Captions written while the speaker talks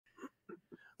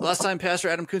Last time, Pastor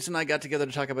Adam Koontz and I got together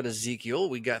to talk about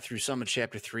Ezekiel. We got through some of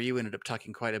chapter 3. We ended up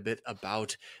talking quite a bit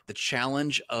about the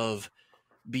challenge of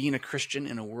being a Christian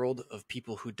in a world of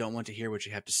people who don't want to hear what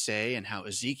you have to say, and how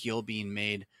Ezekiel, being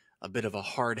made a bit of a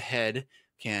hard head,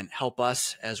 can help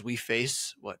us as we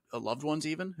face loved ones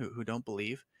even who don't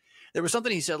believe. There was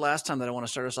something he said last time that I want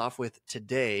to start us off with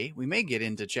today. We may get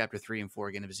into chapter 3 and 4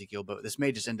 again of Ezekiel, but this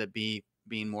may just end up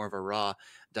being more of a raw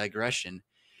digression.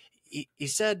 He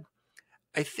said,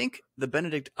 I think the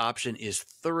Benedict option is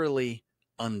thoroughly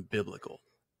unbiblical.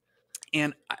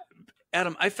 And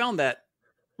Adam, I found that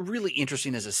really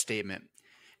interesting as a statement.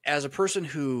 As a person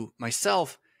who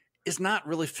myself is not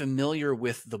really familiar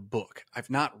with the book, I've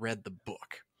not read the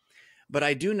book, but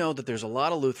I do know that there's a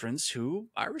lot of Lutherans who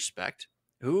I respect,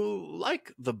 who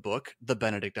like the book, The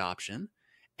Benedict Option,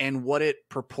 and what it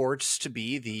purports to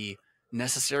be the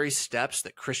necessary steps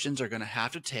that Christians are going to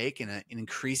have to take in an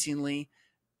increasingly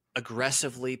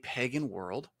aggressively pagan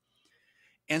world.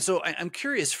 And so I'm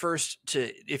curious first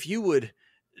if you would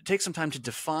take some time to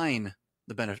define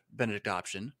the Benedict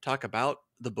Option, talk about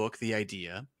the book, the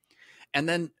idea, and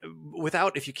then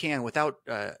without deconstructing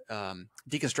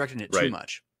it too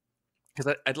much,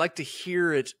 because I'd like to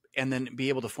hear it and then be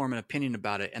able to form an opinion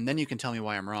about it. And then you can tell me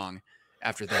why I'm wrong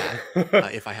after that,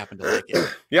 if I happen to like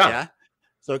it. Yeah.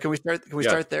 So can we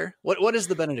start there? What is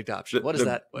the Benedict Option? What is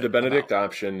that? The Benedict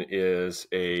Option is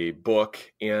a book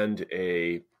and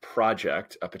a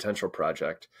project, a potential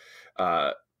project,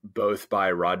 both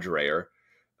by Rod Dreher,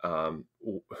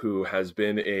 who has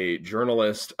been a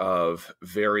journalist of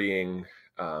varying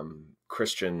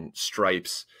Christian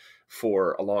stripes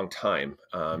for a long time.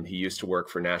 He used to work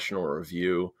for National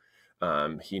Review.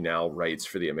 He now writes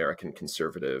for the American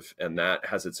Conservative, and that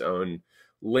has its own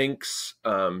links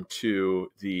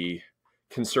to the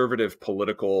conservative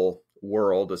political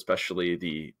world, especially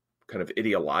the kind of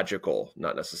ideological,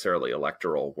 not necessarily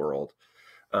electoral world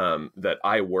that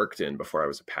I worked in before I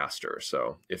was a pastor.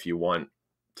 So if you want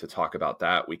to talk about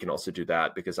that, we can also do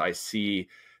that, because I see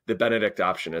the Benedict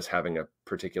Option as having a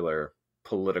particular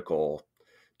political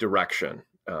direction.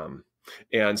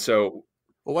 And so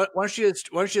why don't you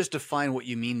just define what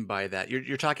you mean by that?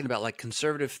 You're talking about like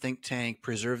conservative think tank,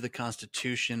 preserve the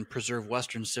Constitution, preserve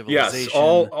Western civilization. Yes,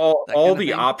 all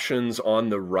the options on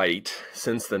the right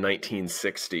since the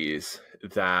 1960s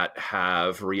that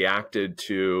have reacted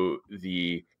to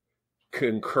the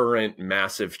concurrent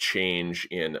massive change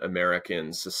in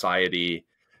American society,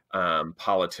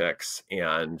 politics,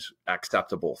 and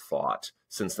acceptable thought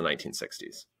since the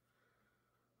 1960s.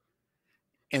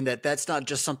 And that's not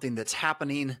just something that's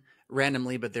happening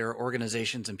randomly, but there are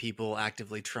organizations and people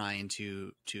actively trying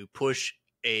to push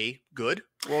a good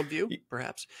worldview,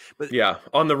 perhaps. But yeah,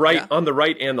 on the right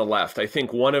and the left, I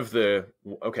think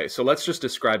so let's just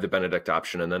describe the Benedict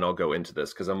Option, and then I'll go into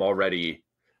this, because I'm already,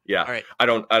 all right.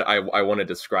 I want to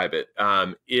describe it,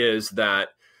 is that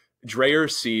Dreher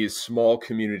sees small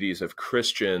communities of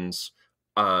Christians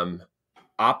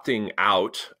opting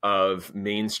out of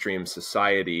mainstream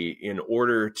society in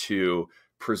order to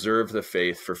preserve the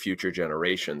faith for future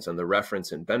generations. And the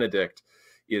reference in Benedict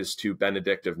is to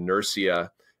Benedict of Nursia,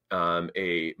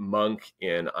 a monk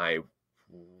in, I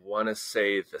want to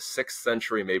say, the 6th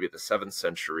century, maybe the 7th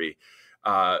century,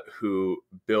 who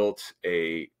built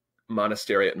a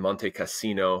monastery at Monte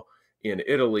Cassino in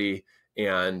Italy.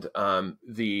 And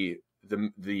the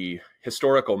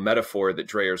historical metaphor that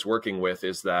Dreher's working with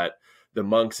is that the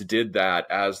monks did that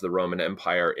as the Roman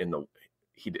Empire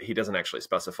he doesn't actually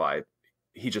specify,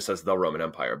 he just says the Roman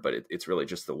Empire, but it's really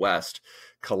just the West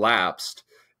collapsed,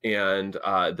 and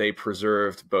they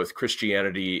preserved both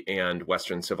Christianity and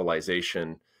Western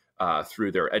civilization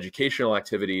through their educational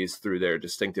activities, through their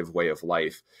distinctive way of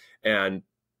life. And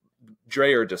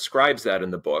Dreher describes that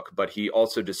in the book, but he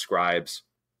also describes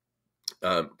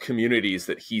communities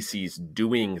that he sees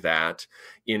doing that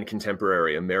in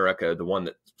contemporary America. The one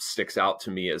that sticks out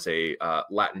to me is a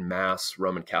Latin Mass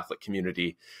Roman Catholic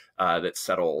community that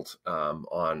settled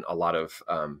on a lot of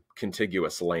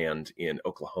contiguous land in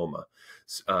Oklahoma.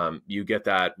 You get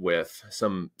that with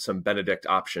some Benedict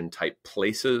Option type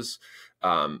places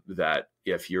that,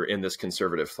 if you're in this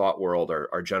conservative thought world,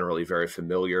 are generally very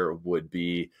familiar. Would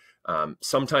be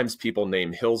sometimes people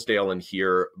name Hillsdale in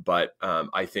here, but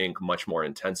I think much more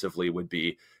intensively would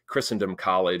be Christendom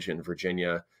College in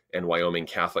Virginia and Wyoming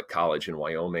Catholic College in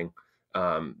Wyoming.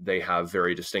 They have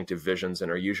very distinctive visions and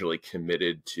are usually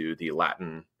committed to the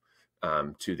Latin,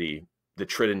 to the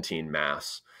Tridentine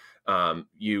Mass.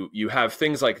 You have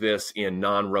things like this in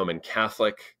non-Roman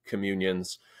Catholic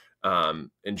communions.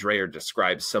 And Dreher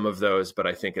describes some of those, but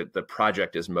I think the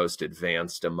project is most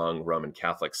advanced among Roman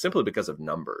Catholics simply because of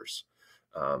numbers.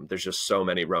 There's just so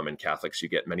many Roman Catholics. You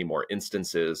get many more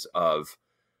instances of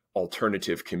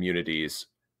alternative communities.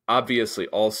 Obviously,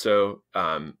 also,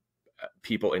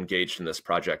 people engaged in this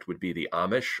project would be the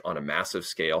Amish on a massive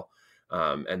scale.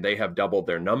 And they have doubled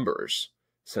their numbers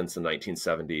since the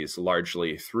 1970s,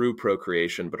 largely through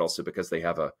procreation, but also because they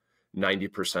have a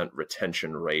 90%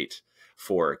 retention rate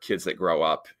for kids that grow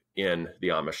up in the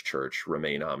Amish church,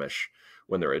 remain Amish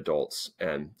when they're adults.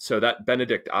 And so that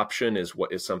Benedict option is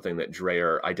something that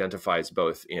Dreher identifies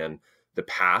both in the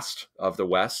past of the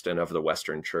West and of the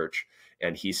Western church,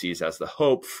 and he sees as the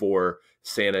hope for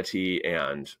sanity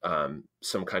and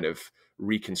some kind of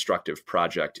reconstructive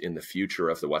project in the future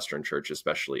of the Western church,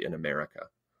 especially in America.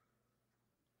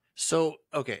 So,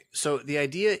 okay. So the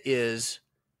idea is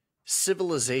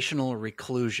civilizational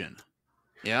reclusion.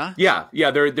 Yeah?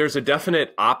 Yeah. There's a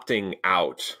definite opting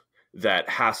out that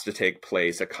has to take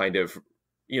place, a kind of,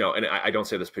 and I don't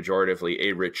say this pejoratively,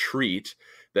 a retreat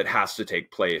that has to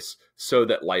take place so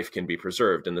that life can be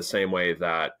preserved, in the same way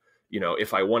that,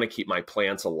 if I want to keep my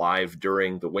plants alive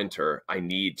during the winter, I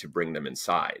need to bring them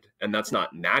inside. And that's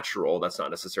not natural. That's not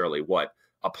necessarily what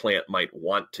a plant might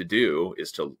want to do,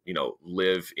 is to,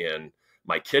 live in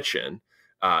my kitchen.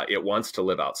 It wants to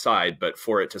live outside, but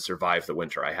for it to survive the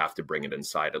winter, I have to bring it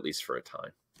inside, at least for a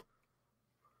time.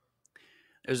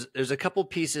 There's a couple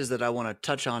pieces that I want to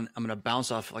touch on. I'm going to bounce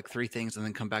off like three things and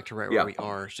then come back to right where we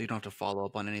are, so you don't have to follow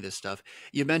up on any of this stuff.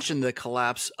 You mentioned the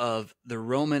collapse of the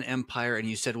Roman Empire, and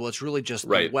you said, well, it's really just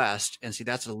the West. And see,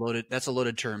 that's a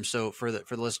loaded term. So for the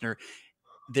listener,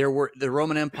 the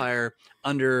Roman Empire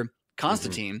under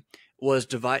Constantine was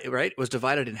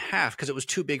divided in half because it was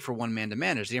too big for one man to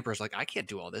manage. The emperor's like, I can't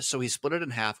do all this. So he split it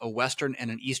in half, a Western and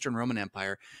an Eastern Roman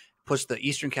Empire, puts the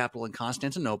Eastern capital in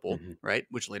Constantinople, right,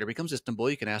 which later becomes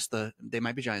Istanbul. You can ask They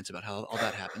Might Be Giants about how all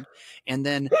that happened. And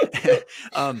then,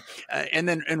 and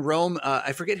then in Rome,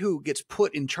 I forget who gets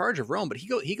put in charge of Rome, but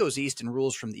he goes east and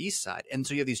rules from the east side. And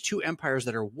so you have these two empires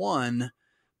that are one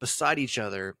beside each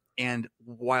other. And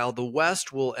while the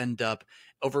West will end up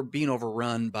being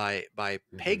overrun by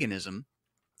paganism,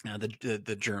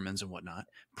 the Germans and whatnot,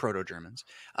 proto-Germans,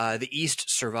 the East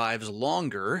survives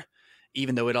longer,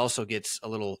 even though it also gets a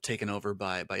little taken over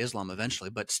by Islam eventually,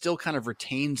 but still kind of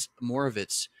retains more of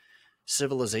its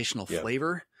civilizational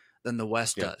flavor than the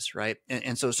West does, right?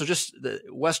 And so just the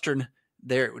Western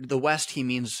the West, he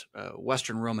means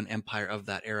Western Roman Empire of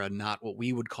that era, not what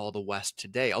we would call the West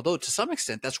today. Although to some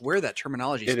extent, that's where that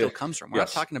terminology still comes from. We're not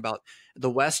talking about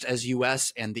the West as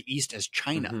U.S. and the East as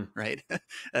China, right?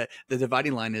 The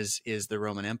dividing line is the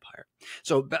Roman Empire.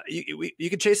 So you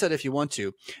can chase that if you want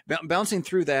to. Bouncing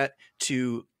through that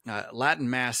to Latin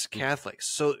Mass Catholics.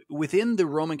 So within the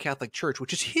Roman Catholic Church,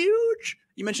 which is huge,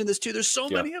 you mentioned this too, there's so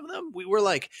many of them.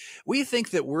 We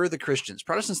think that we're the Christians.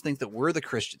 Protestants think that we're the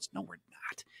Christians. No, we're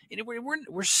not.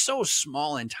 We're so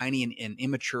small and tiny and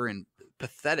immature and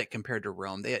pathetic compared to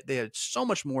Rome. They had so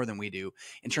much more than we do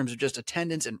in terms of just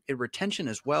attendance and retention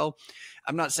as well.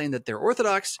 I'm not saying that they're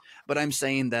Orthodox, but I'm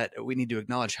saying that we need to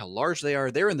acknowledge how large they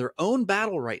are. They're in their own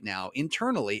battle right now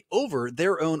internally over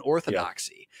their own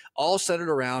orthodoxy, all centered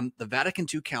around the Vatican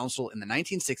II Council in the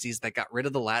 1960s that got rid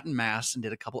of the Latin Mass and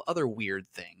did a couple other weird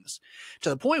things, to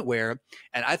the point where,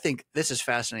 and I think this is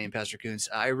fascinating, Pastor Koontz,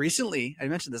 I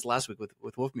mentioned this last week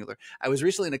with Wolfmueller. I was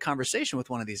recently in a conversation with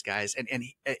one of these guys, and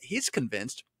he's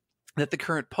convinced that the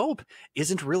current Pope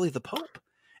isn't really the Pope.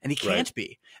 And he can't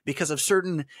be, because of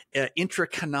certain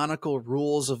intra-canonical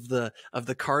rules of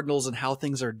the cardinals and how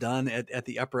things are done at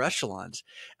the upper echelons.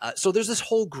 So there's this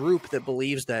whole group that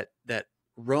believes that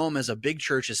Rome as a big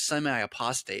church is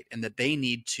semi-apostate and that they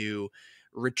need to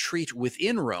retreat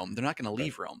within Rome. They're not going to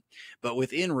leave Rome, but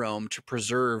within Rome to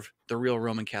preserve the real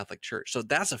Roman Catholic Church. So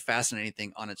that's a fascinating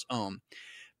thing on its own.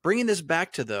 Bringing this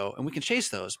back to, though, and we can chase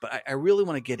those, but I really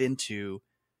want to get into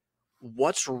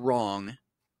what's wrong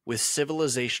with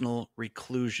civilizational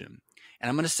reclusion. And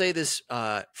I'm going to say this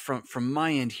from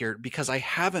my end here, because I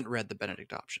haven't read the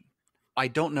Benedict Option. I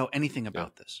don't know anything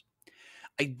about this.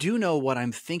 I do know what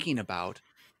I'm thinking about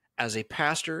as a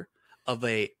pastor of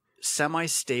a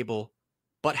semi-stable,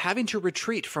 but having to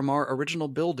retreat from our original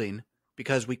building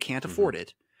because we can't afford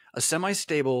it, a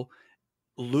semi-stable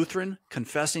Lutheran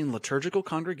confessing liturgical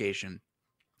congregation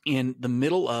in the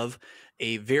middle of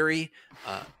a very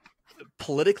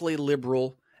politically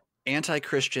liberal,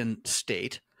 anti-Christian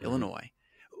state, Illinois,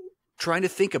 trying to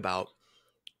think about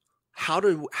how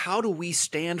do we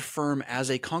stand firm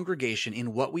as a congregation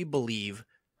in what we believe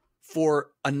for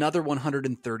another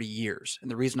 130 years. And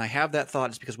the reason I have that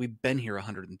thought is because we've been here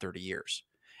 130 years.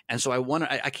 And so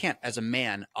I can't, as a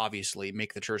man, obviously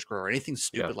make the church grow or anything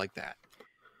stupid like that.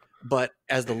 But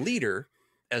as the leader,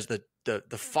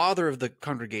 the father of the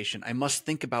congregation, I must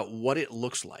think about what it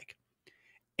looks like.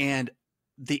 And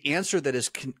the answer that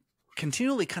is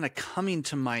continually kind of coming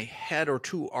to my head or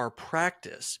to our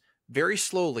practice very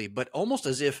slowly, but almost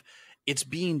as if it's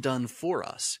being done for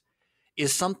us,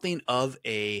 is something of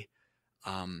a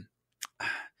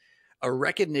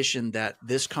recognition that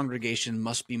this congregation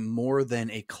must be more than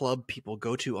a club people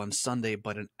go to on Sunday,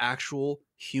 but an actual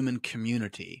human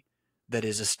community that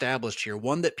is established here,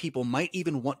 one that people might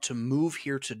even want to move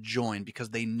here to join because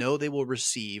they know they will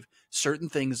receive certain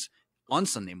things on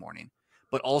Sunday morning,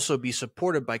 but also be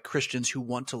supported by Christians who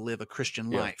want to live a Christian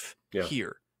life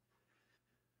here.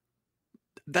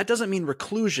 That doesn't mean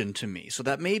reclusion to me. So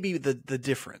that may be the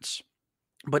difference,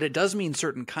 but it does mean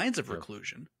certain kinds of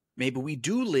reclusion. Maybe we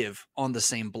do live on the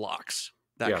same blocks,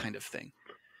 that kind of thing.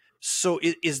 So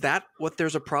is that what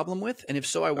there's a problem with? And if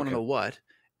so, I want to know what.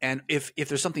 And if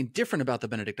there's something different about the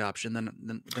Benedict option,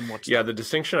 then what's that? The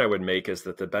distinction I would make is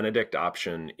that the Benedict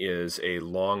option is a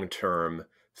long-term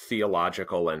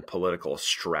theological and political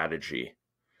strategy,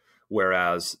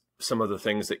 whereas some of the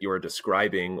things that you are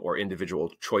describing or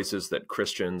individual choices that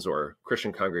Christians or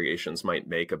Christian congregations might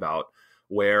make about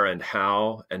where and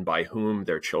how and by whom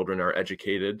their children are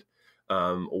educated,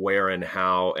 where and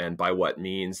how and by what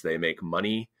means they make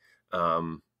money,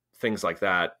 things like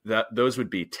that, those would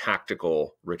be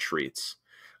tactical retreats.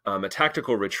 A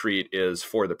tactical retreat is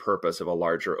for the purpose of a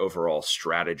larger overall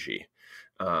strategy.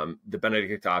 The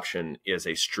Benedict option is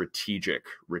a strategic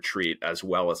retreat as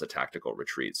well as a tactical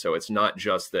retreat. So it's not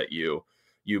just that you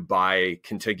buy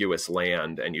contiguous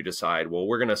land and you decide, well,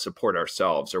 we're going to support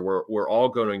ourselves, or we're all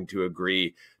going to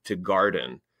agree to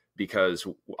garden because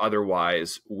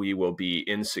otherwise we will be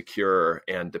insecure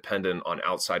and dependent on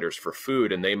outsiders for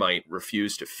food, and they might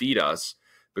refuse to feed us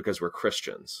because we're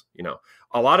Christians.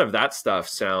 A lot of that stuff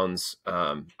sounds,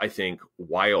 I think,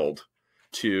 wild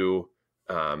to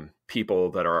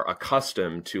people that are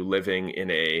accustomed to living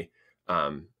in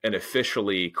an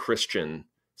officially Christian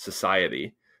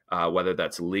society, whether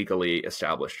that's legally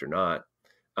established or not.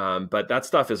 But that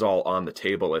stuff is all on the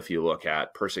table if you look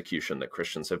at persecution that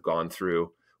Christians have gone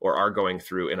through or are going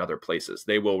through in other places.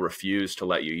 They will refuse to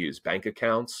let you use bank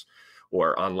accounts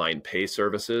or online pay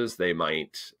services. They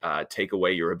might take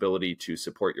away your ability to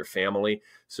support your family.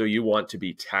 So you want to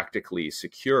be tactically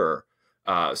secure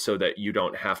so that you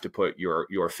don't have to put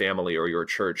your family or your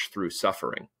church through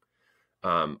suffering.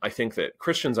 I think that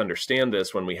Christians understand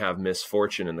this. When we have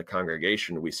misfortune in the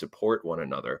congregation, we support one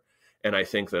another. And I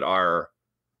think that our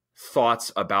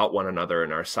thoughts about one another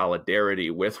and our solidarity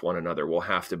with one another will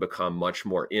have to become much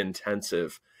more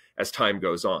intensive as time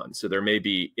goes on. So there may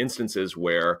be instances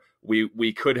where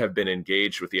we could have been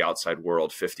engaged with the outside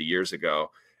world 50 years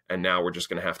ago, and now we're just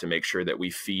going to have to make sure that we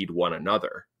feed one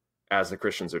another, as the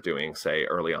Christians are doing, say,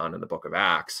 early on in the book of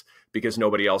Acts, because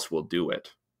nobody else will do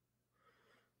it.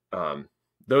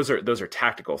 Those are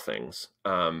tactical things.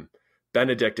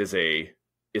 Benedict is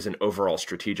an overall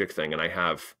strategic thing, and I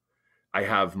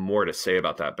have more to say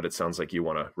about that, but it sounds like you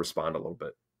want to respond a little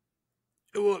bit.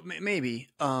 Well, maybe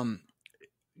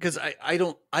because I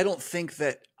don't think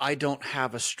that I don't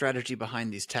have a strategy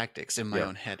behind these tactics in my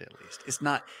own head. At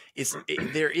least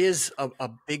there is a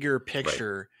bigger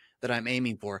picture that I'm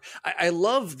aiming for. I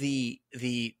love the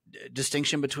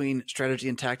distinction between strategy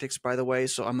and tactics, by the way.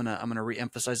 So I'm gonna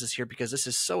reemphasize this here because this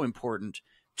is so important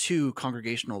to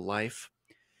congregational life.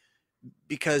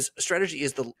 Because strategy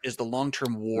is the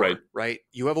long-term war, right?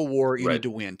 You have a war, you need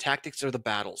to win. Tactics are the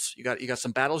battles. You got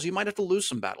some battles. You might have to lose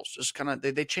some battles. Just kind of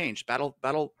they change.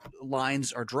 Battle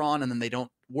lines are drawn and then they don't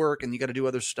work, and you got to do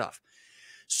other stuff.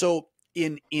 So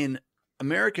in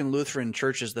American Lutheran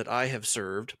churches that I have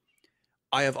served,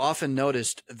 I have often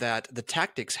noticed that the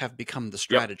tactics have become the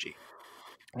strategy.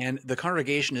 And the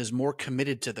congregation is more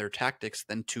committed to their tactics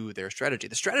than to their strategy.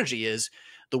 The strategy is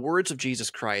the words of Jesus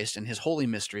Christ and his holy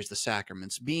mysteries, the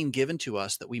sacraments, being given to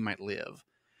us that we might live.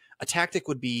 A tactic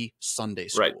would be Sunday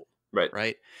school.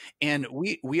 Right. And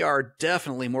we are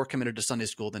definitely more committed to Sunday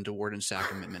school than to word and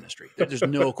sacrament ministry. There's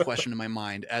no question in my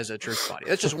mind as a church body.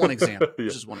 That's just one example.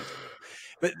 This is one example.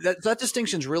 But that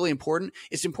distinction is really important.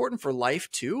 It's important for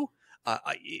life too.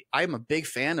 I'm a big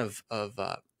fan of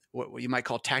what you might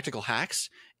call tactical hacks.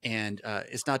 And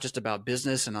it's not just about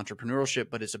business and entrepreneurship,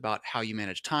 but it's about how you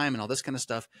manage time and all this kind of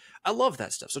stuff. I love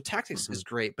that stuff. So tactics is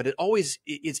great, but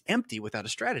it's empty without a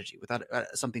strategy, without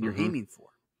something you're aiming for.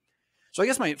 So I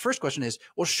guess my first question is,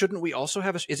 well, shouldn't we also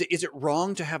have is it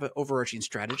wrong to have an overarching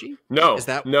strategy? No, is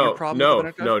that your problem?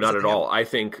 No, not at all. I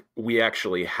think we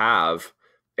actually have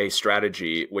a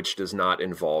strategy which does not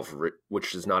involve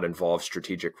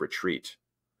strategic retreat.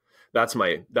 That's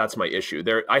my issue.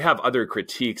 I have other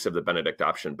critiques of the Benedict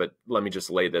Option, but let me just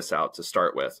lay this out to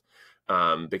start with,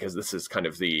 because this is kind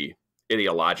of the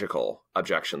ideological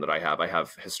objection that I have. I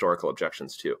have historical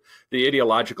objections too. The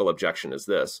ideological objection is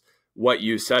this: what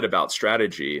you said about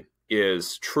strategy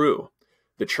is true.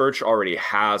 The church already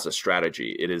has a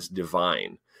strategy. It is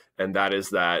divine, and that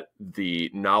is that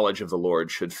the knowledge of the Lord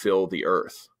should fill the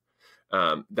earth.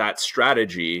 That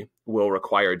strategy will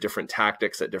require different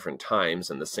tactics at different times,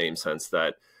 in the same sense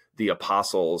that the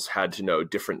apostles had to know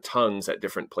different tongues at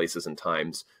different places and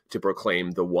times to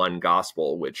proclaim the one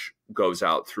gospel, which goes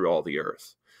out through all the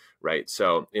earth, right?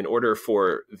 So in order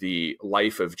for the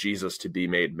life of Jesus to be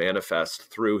made manifest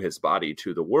through his body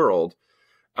to the world,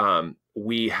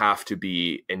 we have to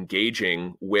be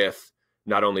engaging with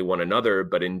not only one another,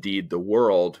 but indeed the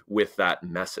world with that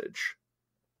message.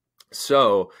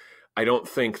 So I don't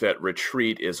think that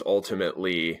retreat is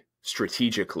ultimately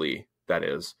strategic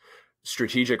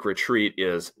retreat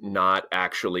is not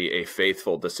actually a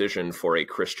faithful decision for a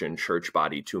Christian church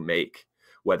body to make,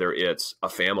 whether it's a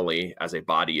family as a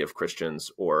body of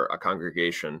Christians or a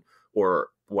congregation, or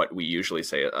what we usually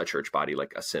say a church body,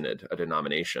 like a synod, a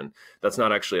denomination. That's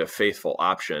not actually a faithful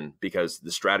option, because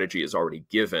the strategy is already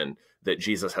given that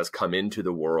Jesus has come into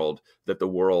the world, that the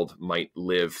world might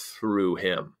live through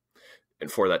him.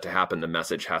 And for that to happen, the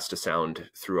message has to sound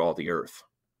through all the earth.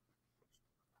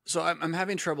 So I'm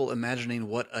having trouble imagining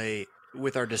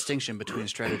with our distinction between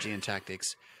strategy and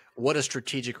tactics, what a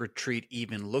strategic retreat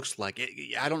even looks like.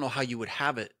 I don't know how you would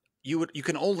have it. You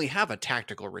can only have a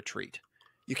tactical retreat.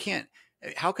 You can't.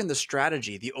 How can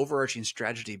the overarching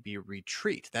strategy be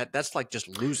retreat? That's like just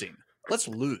losing. Let's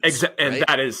lose. And right?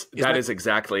 that is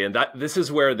exactly. And this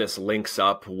is where this links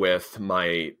up with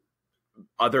my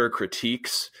other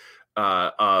critiques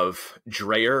of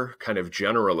Dreher, kind of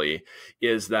generally,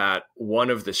 is that one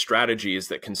of the strategies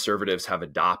that conservatives have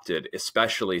adopted,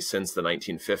 especially since the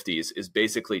 1950s, is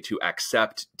basically to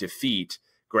accept defeat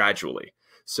gradually.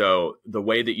 So the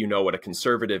way that you know what a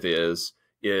conservative is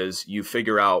you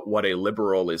figure out what a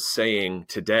liberal is saying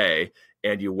today,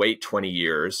 and you wait 20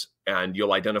 years, and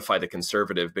you'll identify the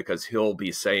conservative because he'll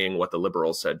be saying what the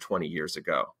liberal said 20 years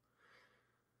ago.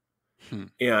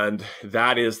 And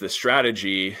that is the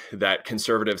strategy that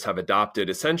conservatives have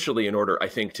adopted, essentially in order, I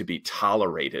think, to be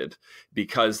tolerated,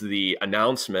 because the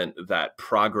announcement that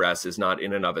progress is not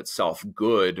in and of itself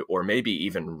good or maybe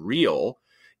even real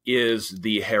is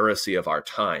the heresy of our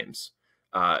times.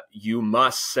 You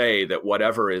must say that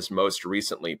whatever is most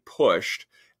recently pushed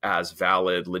as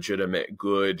valid, legitimate,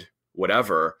 good,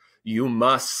 whatever, you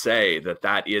must say that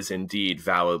that is indeed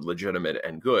valid, legitimate,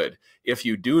 and good. If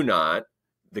you do not,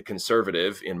 the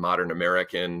conservative in modern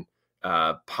American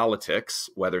politics,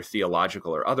 whether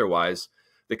theological or otherwise,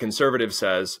 the conservative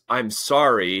says, I'm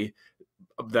sorry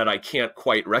that I can't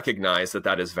quite recognize that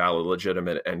that is valid,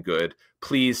 legitimate, and good.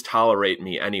 Please tolerate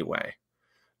me anyway.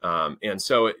 And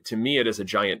so to me, it is a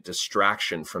giant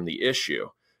distraction from the issue.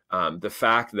 The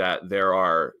fact that there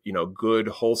are, good,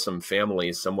 wholesome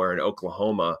families somewhere in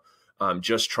Oklahoma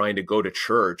just trying to go to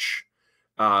church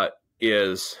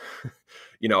is,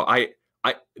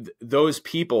 those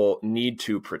people need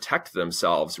to protect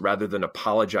themselves rather than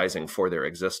apologizing for their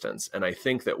existence. And I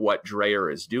think that what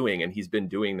Dreher is doing, and he's been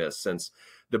doing this since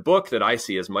the book that I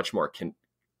see is much more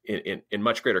in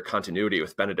much greater continuity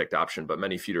with Benedict Option, but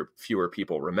many fewer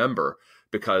people remember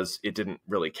because it didn't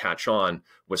really catch on,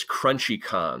 was Crunchy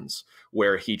Cons,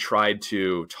 where he tried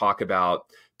to talk about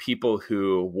people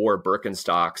who wore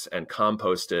Birkenstocks and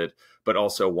composted, but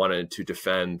also wanted to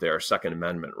defend their Second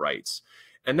Amendment rights.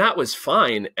 And that was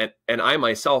fine. And I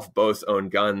myself both own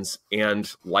guns and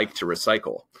like to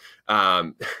recycle.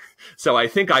 So I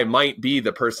think I might be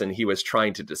the person he was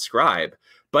trying to describe.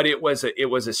 But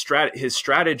his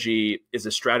strategy is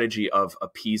a strategy of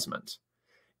appeasement.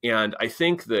 And I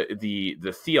think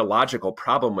the theological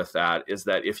problem with that is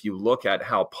that if you look at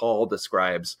how Paul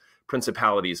describes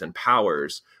principalities and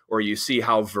powers, or you see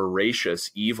how voracious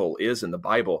evil is in the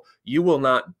Bible, you will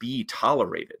not be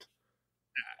tolerated.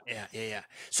 Yeah.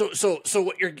 So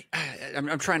what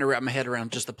I'm trying to wrap my head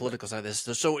around just the political side of this.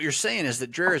 So what you're saying is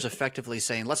that Dreher is effectively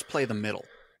saying, let's play the middle.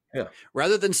 Yeah.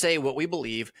 Rather than say what we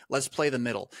believe, let's play the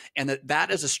middle. And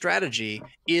that as a strategy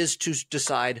is to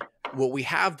decide what we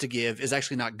have to give is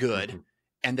actually not good,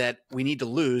 and that we need to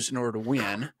lose in order to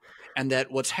win. And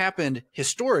that what's happened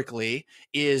historically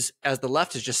is, as the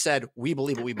left has just said, we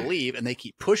believe what we believe, and they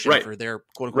keep pushing for their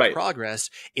quote-unquote progress.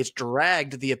 It's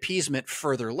dragged the appeasement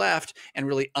further left and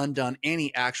really undone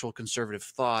any actual conservative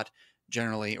thought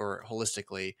generally or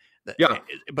holistically. Yeah.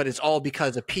 But it's all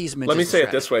because appeasement. Let me say it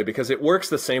this way, because it works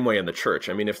the same way in the church.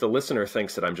 I mean, if the listener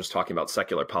thinks that I'm just talking about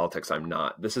secular politics, I'm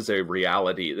not. This is a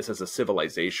reality. This is a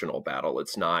civilizational battle.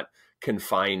 It's not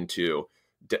confined to,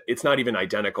 it's not even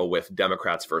identical with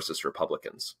Democrats versus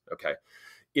Republicans. Okay.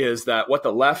 Is that what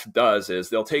the left does is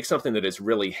they'll take something that is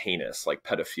really heinous, like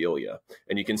pedophilia.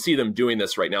 And you can see them doing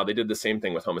this right now. They did the same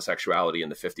thing with homosexuality in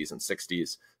the 50s and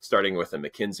 60s, starting with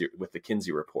the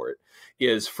Kinsey report,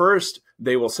 is first,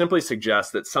 they will simply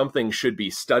suggest that something should be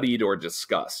studied or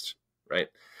discussed, right?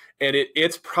 And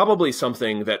it's probably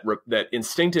something that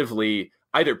instinctively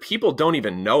either people don't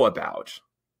even know about,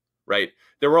 right?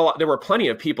 There were plenty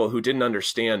of people who didn't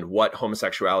understand what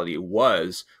homosexuality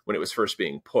was when it was first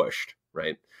being pushed,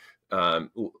 right?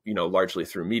 Largely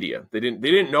through media. They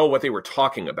didn't know what they were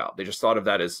talking about. They just thought of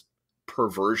that as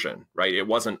perversion, right? It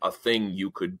wasn't a thing you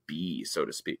could be, so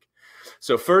to speak.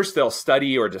 So first they'll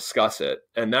study or discuss it.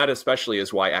 And that especially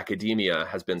is why academia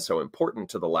has been so important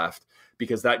to the left,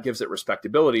 because that gives it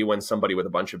respectability when somebody with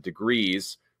a bunch of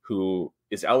degrees who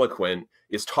is eloquent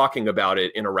is talking about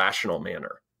it in a rational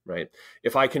manner. Right.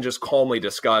 If I can just calmly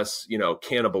discuss,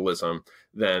 cannibalism,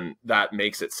 then that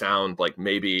makes it sound like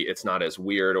maybe it's not as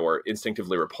weird or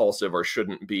instinctively repulsive or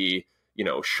shouldn't be,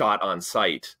 shot on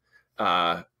sight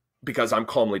because I'm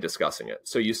calmly discussing it.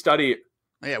 So you study.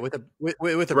 Yeah. With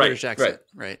a British accent.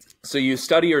 Right. So you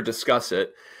study or discuss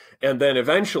it. And then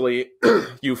eventually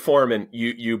you form and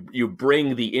you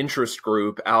bring the interest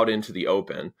group out into the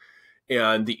open.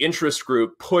 And the interest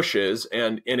group pushes,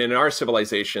 and in our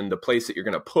civilization, the place that you're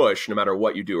going to push, no matter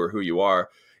what you do or who you are,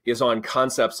 is on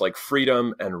concepts like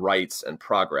freedom and rights and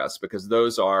progress, because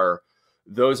those are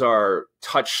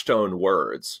touchstone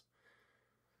words.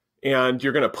 And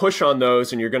you're going to push on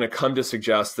those, and you're going to come to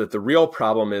suggest that the real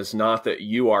problem is not that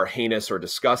you are heinous or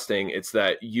disgusting, it's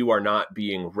that you are not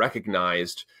being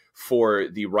recognized for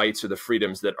the rights or the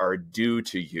freedoms that are due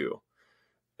to you.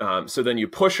 So then you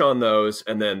push on those,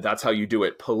 and then that's how you do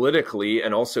it politically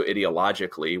and also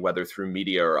ideologically, whether through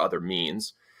media or other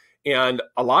means. And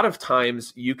a lot of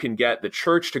times you can get the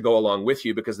church to go along with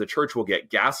you, because the church will get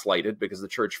gaslighted, because the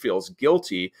church feels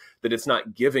guilty that it's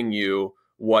not giving you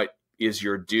what is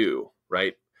your due,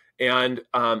 right? And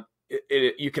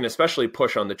you can especially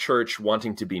push on the church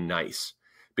wanting to be nice,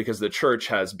 because the church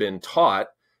has been taught,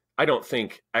 I don't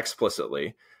think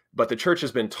explicitly, but the church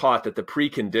has been taught that the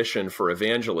precondition for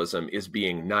evangelism is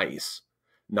being nice,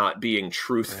 not being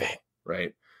truthful,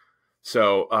 right?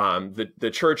 So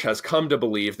the church has come to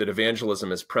believe that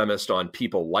evangelism is premised on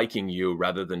people liking you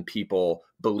rather than people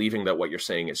believing that what you're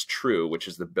saying is true, which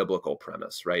is the biblical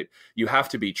premise, right? You have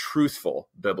to be truthful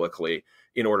biblically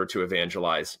in order to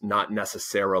evangelize, not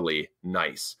necessarily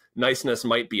nice. Niceness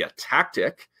might be a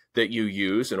tactic that you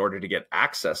use in order to get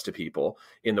access to people,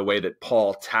 in the way that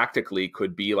Paul tactically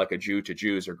could be like a Jew to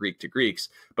Jews or Greek to Greeks,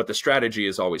 but the strategy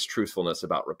is always truthfulness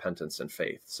about repentance and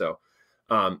faith. So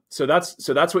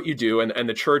that's what you do, and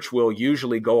the church will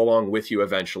usually go along with you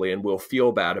eventually and will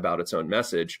feel bad about its own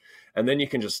message, and then you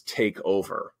can just take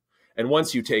over. And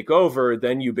once you take over,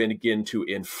 then you begin to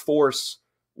enforce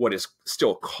what is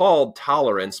still called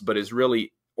tolerance, but is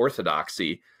really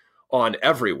orthodoxy, on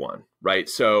everyone, right?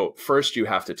 So first you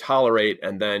have to tolerate,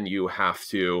 and then you have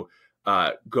to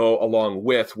go along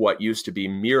with what used to be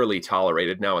merely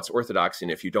tolerated. Now it's orthodoxy,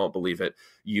 and if you don't believe it,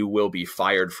 you will be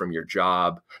fired from your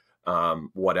job,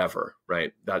 whatever,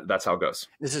 right? That's how it goes.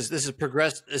 This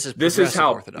is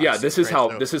how orthodoxy. Yeah, this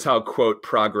is how quote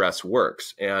progress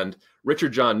works. And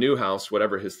Richard John Newhouse,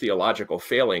 whatever his theological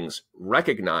failings,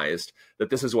 recognized that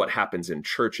this is what happens in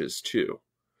churches too.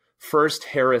 First,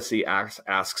 heresy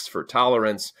asks for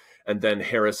tolerance, and then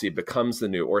heresy becomes the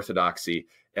new orthodoxy,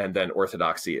 and then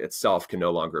orthodoxy itself can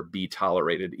no longer be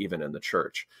tolerated even in the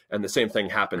church. And the same thing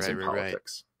happens in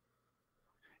politics.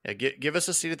 Yeah, give us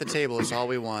a seat at the table is all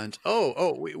we want.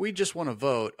 We just want to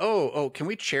vote. Can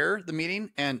we chair the meeting?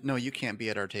 And no, you can't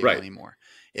be at our table anymore.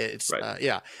 It's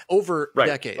over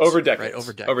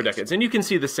decades. And you can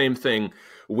see the same thing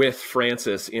with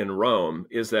Francis in Rome,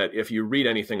 is that if you read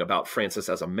anything about Francis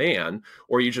as a man,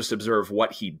 or you just observe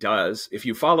what he does, if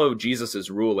you follow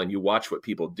Jesus's rule and you watch what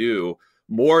people do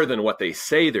more than what they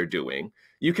say they're doing,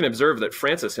 you can observe that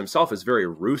Francis himself is very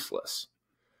ruthless.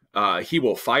 He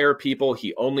will fire people.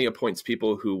 He only appoints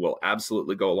people who will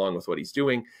absolutely go along with what he's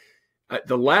doing.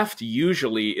 The left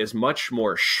usually is much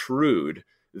more shrewd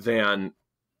than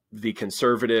the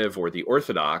conservative or the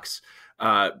orthodox.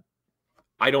 I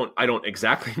don't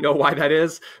exactly know why that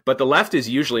is, but the left is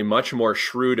usually much more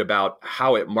shrewd about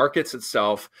how it markets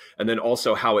itself, and then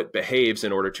also how it behaves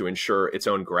in order to ensure its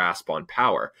own grasp on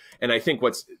power. And I think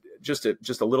just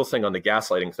a little thing on the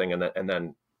gaslighting thing, and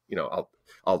then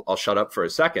I'll shut up for a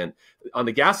second. On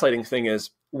the gaslighting thing is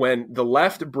when the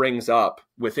left brings up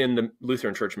within the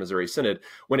Lutheran Church Missouri Synod,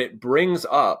 when it brings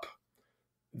up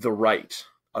the right,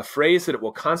 a phrase that it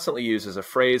will constantly use is a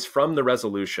phrase from the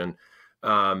resolution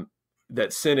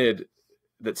that Synod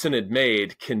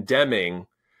made condemning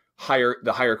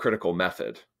the higher critical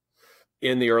method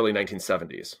in the early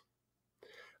 1970s.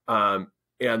 And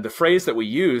the phrase that we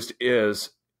used is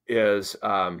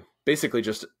basically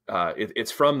just,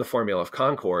 it's from the Formula of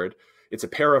Concord. It's a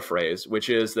paraphrase, which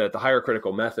is that the higher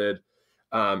critical method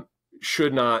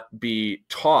should not be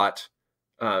taught,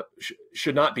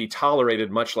 should not be tolerated,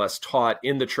 much less taught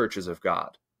in the churches of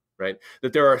God, right?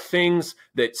 That there are things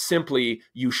that simply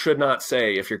you should not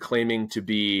say if you're claiming to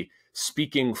be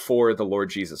speaking for the Lord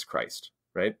Jesus Christ,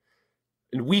 right?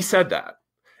 And we said that.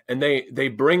 And they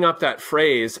bring up that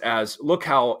phrase as, look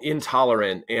how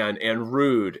intolerant and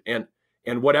rude and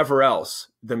whatever else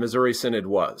the Missouri Synod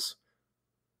was.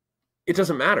 It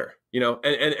doesn't matter,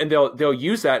 and they'll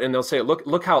use that and they'll say,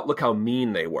 look how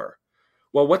mean they were.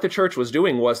 Well, what the church was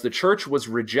doing was the church was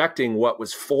rejecting what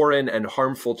was foreign and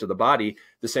harmful to the body,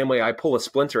 the same way I pull a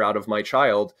splinter out of my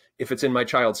child if it's in my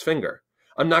child's finger.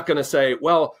 I'm not going to say,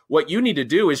 well, what you need to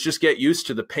do is just get used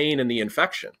to the pain and the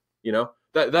infection,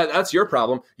 That's your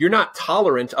problem. You're not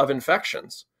tolerant of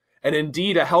infections. And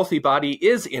indeed, a healthy body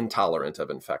is intolerant of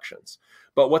infections.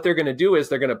 But what they're going to do is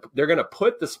they're going to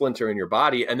put the splinter in your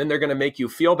body, and then they're going to make you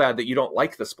feel bad that you don't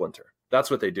like the splinter.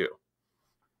 That's what they do.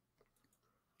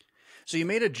 So you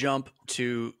made a jump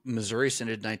to Missouri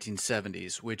Synod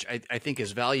 1970s, which I think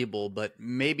is valuable, but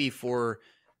maybe for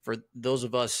those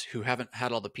of us who haven't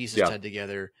had all the pieces tied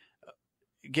together,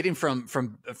 getting from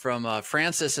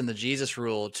Francis and the Jesus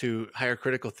rule to higher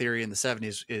critical theory in the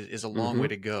 70s is a long way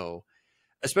to go,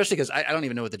 especially because I don't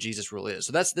even know what the Jesus rule is.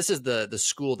 So this is the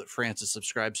school that Francis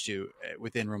subscribes to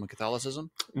within Roman Catholicism.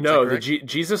 No, the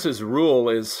Jesus's rule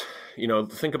is,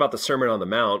 think about the Sermon on the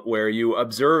Mount, where you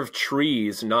observe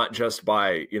trees not just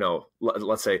by,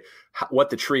 let's say what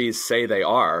the trees say they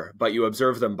are, but you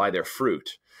observe them by their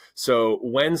fruit. So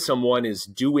when someone is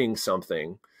doing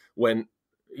something, when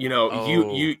you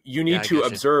need to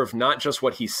observe not just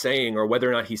what he's saying or whether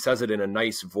or not he says it in a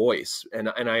nice voice. And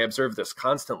I observe this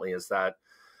constantly, is that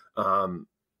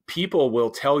people will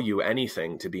tell you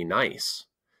anything to be nice,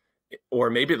 or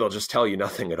maybe they'll just tell you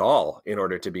nothing at all in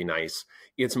order to be nice.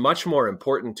 It's much more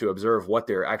important to observe what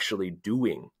they're actually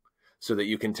doing so that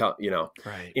you can tell,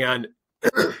 right. And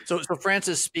so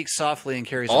Francis speaks softly and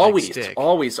carries always, a big stick.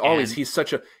 Always. He's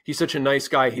such a nice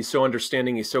guy. He's so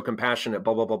understanding. He's so compassionate,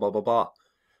 blah, blah, blah, blah, blah, blah.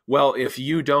 Well, if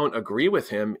you don't agree with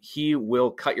him, he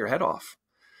will cut your head off,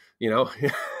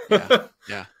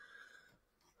 Yeah.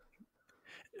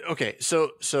 Okay.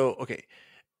 So, okay,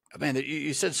 man,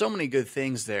 you said so many good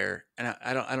things there, and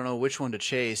I don't know which one to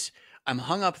chase. I'm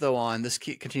hung up though on this.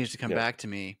 Continues to come back to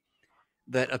me,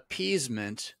 that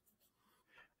appeasement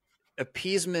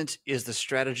is the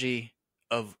strategy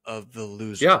of the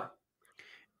loser. Yeah.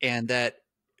 And that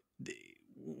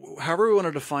however we want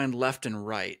to define left and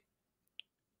right,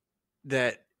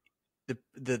 that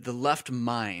the left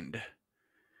mind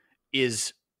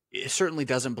certainly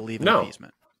doesn't believe in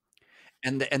appeasement,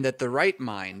 and that the right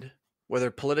mind, whether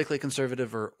politically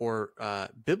conservative or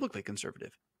biblically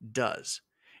conservative, does,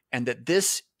 and that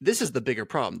this is the bigger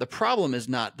problem. The problem is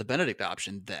not the Benedict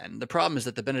option. Then the problem is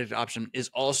that the Benedict option is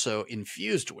also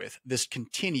infused with this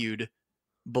continued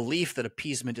belief that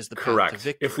appeasement is the path to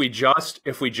victory. If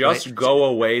we just go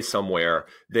away somewhere,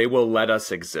 they will let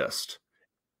us exist.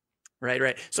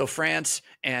 Right. So France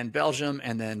and Belgium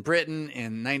and then Britain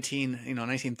in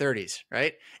 1930s,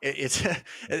 right? It's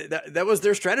that was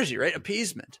their strategy, right?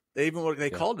 Appeasement. They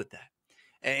called it that,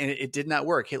 and it did not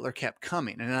work. Hitler kept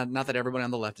coming, and not that everybody on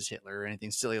the left is Hitler or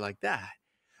anything silly like that,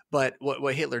 but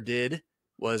what Hitler did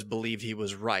was believed he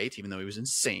was right, even though he was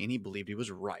insane. He believed he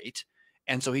was right,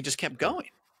 and so he just kept going.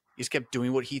 He just kept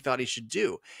doing what he thought he should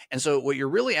do. And so what you're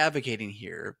really advocating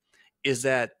here is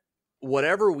that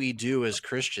whatever we do as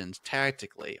Christians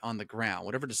tactically on the ground,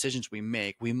 whatever decisions we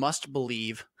make, we must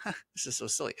believe, this is so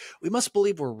silly, we must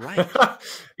believe we're right.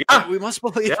 We must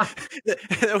believe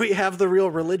that we have the real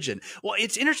religion. Well,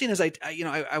 it's interesting, as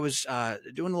I was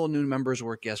doing a little new members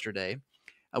work yesterday.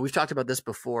 We've talked about this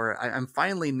before. I'm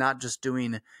finally not just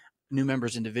doing new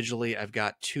members individually. I've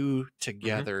got two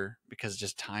together because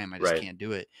just time. I just can't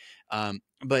do it.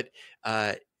 But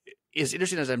it's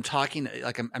interesting as I'm talking,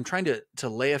 like I'm trying to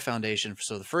lay a foundation.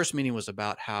 So the first meeting was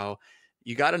about how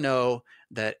you got to know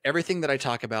that everything that I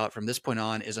talk about from this point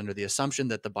on is under the assumption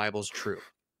that the Bible's true.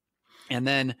 And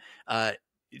then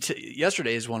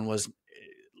yesterday's one was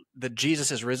that Jesus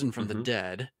has risen from the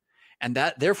dead, and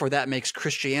therefore that makes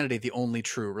Christianity the only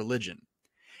true religion.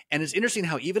 And it's interesting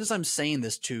how even as I'm saying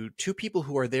this to two people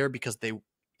who are there because they,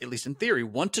 at least in theory,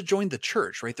 want to join the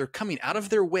church, right? They're coming out of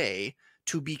their way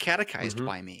to be catechized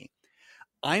by me.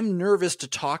 I'm nervous to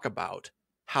talk about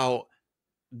how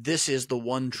this is the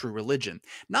one true religion,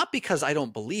 not because I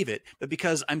don't believe it, but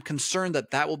because I'm concerned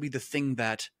that that will be the thing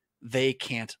that they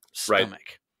can't stomach.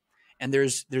 Right. And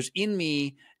there's in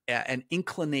me an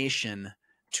inclination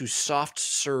to soft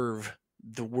serve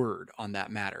the word on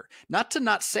that matter, not to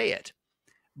not say it,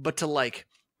 but to like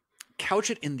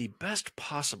couch it in the best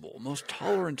possible, most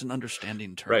tolerant and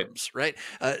understanding terms, right?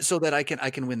 So that I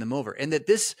can win them over. And that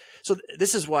this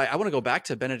is why I want to go back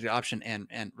to Benedict Option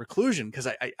and reclusion, because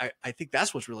I think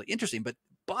that's what's really interesting.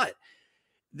 But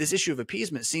this issue of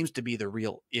appeasement seems to be the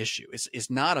real issue.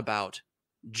 It's not about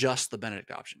just the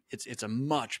Benedict Option. It's a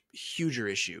much huger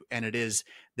issue, and it is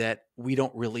that we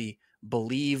don't really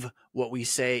believe what we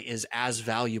say is as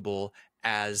valuable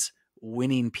as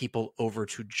winning people over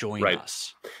to join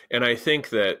us. And I think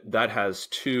that has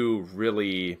two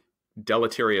really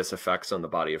deleterious effects on the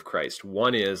body of Christ.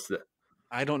 One is that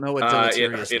I don't know what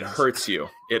deleterious it hurts you.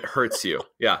 It hurts you.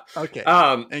 Yeah. Okay.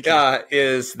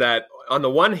 Is that on the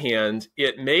one hand,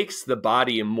 it makes the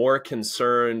body more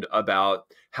concerned about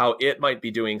how it might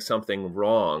be doing something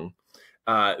wrong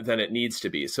than it needs to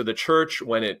be. So the church,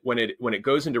 when it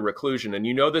goes into reclusion, and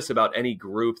you know this about any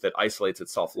group that isolates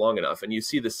itself long enough, and you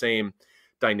see the same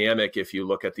dynamic if you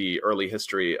look at the early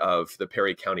history of the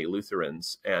Perry County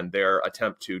Lutherans and their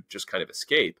attempt to just kind of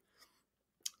escape,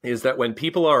 is that when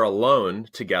people are alone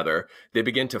together, they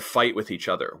begin to fight with each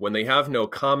other. When they have no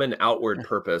common outward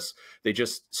purpose, they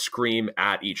just scream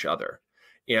at each other.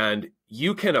 And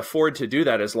you can afford to do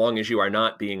that as long as you are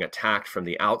not being attacked from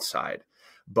the outside.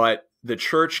 But the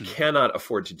church cannot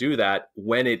afford to do that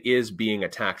when it is being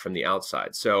attacked from the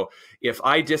outside. So if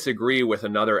I disagree with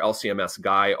another LCMS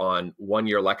guy on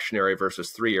 1-year lectionary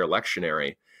versus 3-year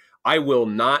lectionary, I will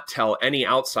not tell any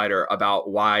outsider about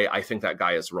why I think that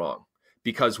guy is wrong.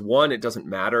 Because 1, it doesn't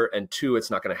matter, and 2, it's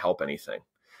not going to help anything.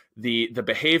 The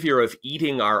behavior of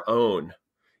eating our own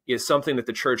is something that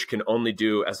the church can only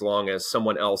do as long as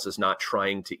someone else is not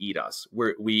trying to eat us.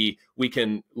 We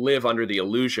can live under the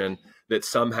illusion that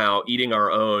somehow eating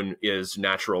our own is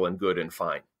natural and good and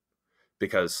fine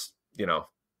because,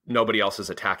 nobody else is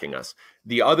attacking us.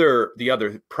 The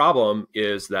other problem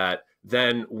is that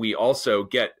then we also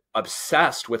get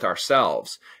obsessed with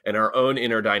ourselves and our own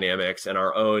inner dynamics and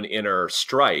our own inner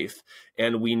strife.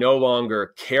 And we no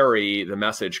longer carry the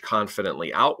message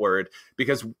confidently outward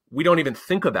because we don't even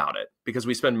think about it, because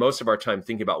we spend most of our time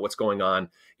thinking about what's going on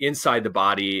inside the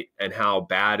body and how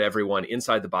bad everyone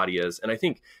inside the body is. And I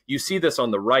think you see this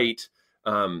on the right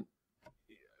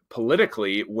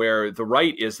politically, where the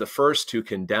right is the first to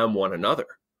condemn one another.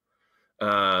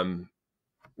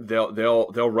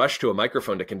 They'll rush to a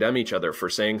microphone to condemn each other for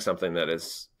saying something that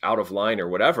is out of line or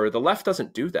whatever. The left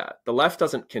doesn't do that. The left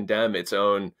doesn't condemn its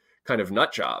own kind of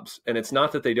nut jobs. And it's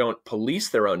not that they don't police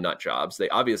their own nut jobs.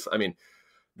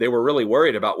 They were really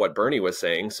worried about what Bernie was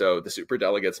saying. So the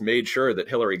superdelegates made sure that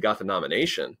Hillary got the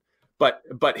nomination. But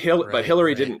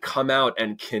Hillary didn't come out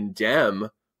and condemn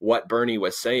what Bernie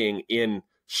was saying in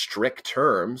strict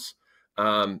terms.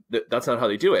 That's not how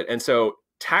they do it. And so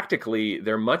tactically,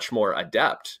 they're much more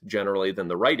adept generally than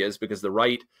the right is, because the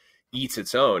right eats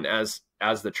its own, as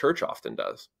the church often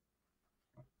does.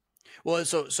 Well,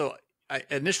 so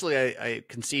I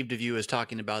conceived of you as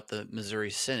talking about the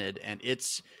Missouri Synod and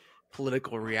its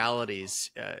political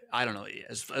realities. I don't know,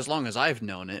 as long as I've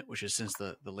known it, which is since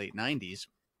the late 90s.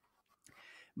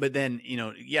 But then,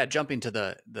 jumping to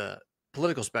the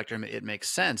political spectrum, it makes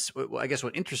sense. I guess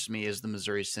what interests me is the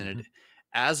Missouri Synod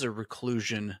as a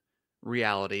reclusion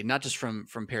reality, not just from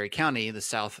Perry County, the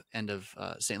south end of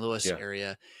St. Louis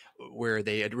area where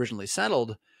they had originally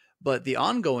settled, but the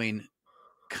ongoing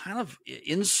kind of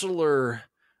insular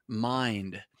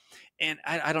mind. And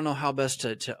I don't know how best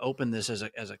to open this as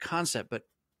a concept, but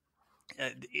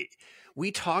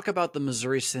we talk about the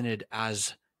Missouri Synod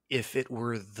as if it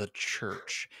were the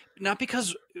church, not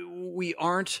because we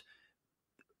aren't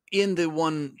in the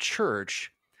one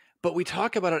church, but we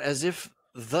talk about it as if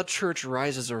the church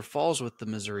rises or falls with the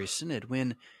Missouri Synod,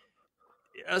 when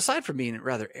aside from being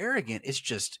rather arrogant,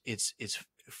 it's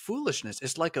foolishness.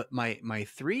 It's like my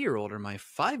 3-year-old or my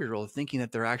 5-year-old thinking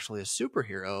that they're actually a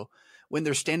superhero when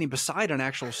they're standing beside an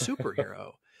actual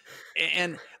superhero.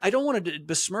 And I don't want to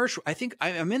besmirch. I think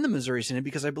I'm in the Missouri Synod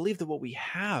because I believe that what we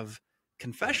have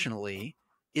confessionally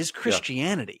is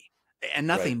Christianity and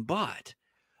nothing but.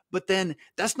 But then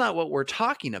that's not what we're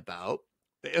talking about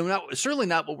certainly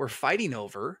not what we're fighting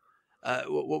over.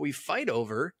 What we fight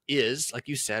over is, like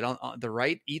you said, on the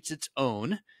right eats its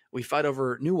own. We fight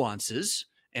over nuances,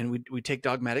 and we take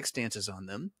dogmatic stances on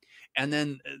them. And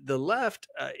then the left,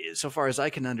 so far as I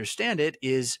can understand it,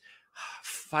 is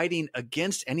fighting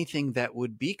against anything that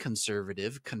would be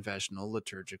conservative, confessional,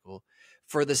 liturgical,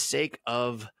 for the sake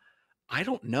of, I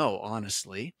don't know,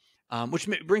 honestly. Which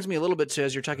brings me a little bit to,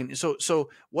 as you're talking. So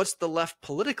what's the left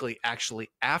politically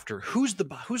actually after? Who's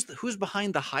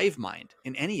behind the hive mind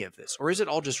in any of this, or is it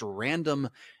all just random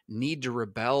need to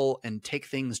rebel and take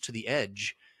things to the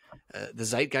edge? The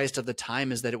zeitgeist of the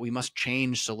time is that we must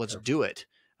change, so let's do it.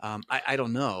 I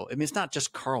don't know. I mean, it's not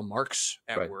just Karl Marx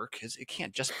at work. It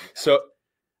can't just be that. So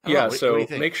yeah. What So do you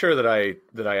think? make sure that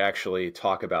I actually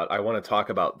talk about. I want to talk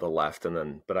about the left,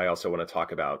 but I also want to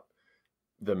talk about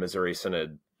the Missouri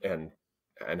Synod and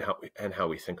how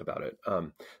we think about it.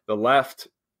 The left,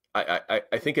 I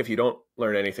think if you don't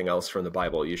learn anything else from the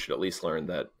Bible, you should at least learn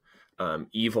that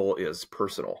evil is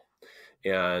personal,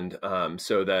 and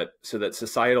so that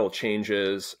societal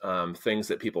changes, things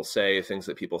that people say, things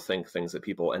that people think, things that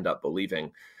people end up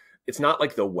believing, it's not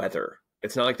like the weather.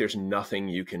 It's not like there's nothing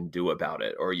you can do about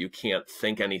it, or you can't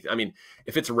think anything. I mean,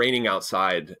 if it's raining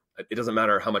outside, it doesn't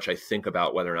matter how much I think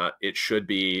about whether or not it should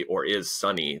be or is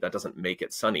sunny. That doesn't make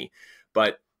it sunny.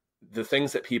 But the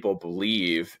things that people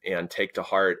believe and take to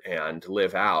heart and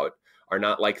live out are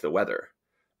not like the weather.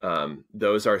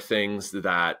 Those are things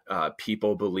that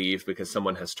people believe because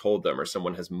someone has told them or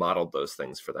someone has modeled those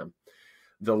things for them.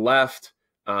 The left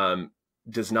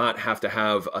does not have to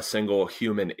have a single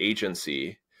human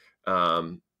agency,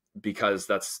 because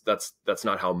that's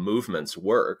not how movements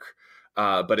work.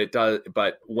 But it does.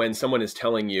 But when someone is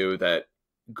telling you that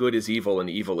good is evil and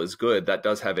evil is good, that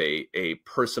does have a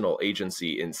personal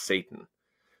agency in Satan.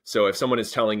 So if someone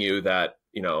is telling you that,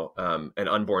 an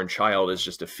unborn child is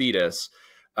just a fetus,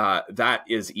 that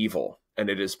is evil,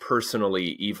 and it is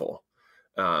personally evil.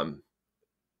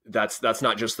 That's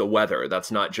not just the weather.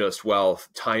 That's not just, well,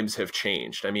 times have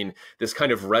changed. I mean, this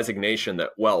kind of resignation that,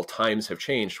 well, times have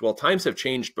changed. Well, times have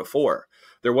changed before.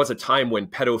 There was a time when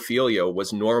pedophilia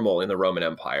was normal in the Roman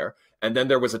Empire, and then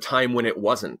there was a time when it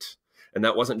wasn't. And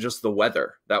that wasn't just the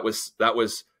weather. That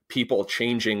was people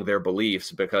changing their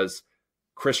beliefs because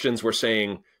Christians were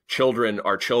saying children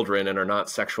are children and are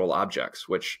not sexual objects,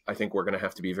 which I think we're going to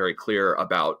have to be very clear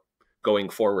about going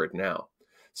forward now.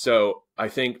 So I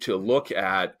think to look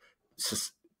at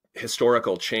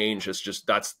historical change is just,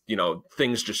 that's,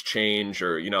 things just change,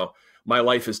 or, my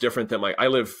life is different than I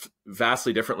live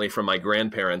vastly differently from my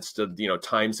grandparents to,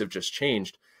 times have just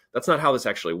changed. That's not how this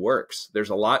actually works. There's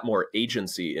a lot more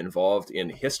agency involved in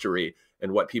history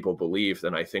and what people believe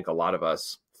than I think a lot of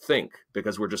us think,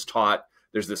 because we're just taught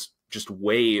there's this just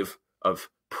wave of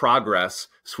progress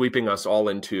sweeping us all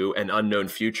into an unknown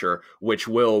future, which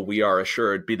will, we are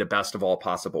assured, be the best of all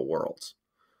possible worlds.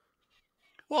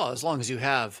 Well, as long as you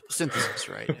have synthesis,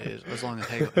 right? As long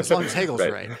as Hegel's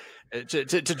right.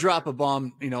 To drop a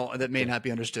bomb, that may not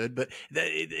be understood, but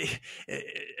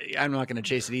I'm not going to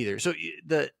chase it either. So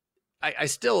I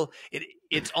still,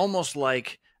 it's almost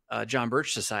like John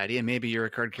Birch Society, and maybe you're a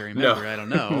card carrying member. I don't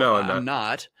know. No, I'm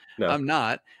not. No. I'm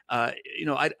not. I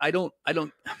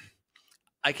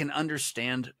can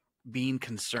understand being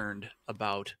concerned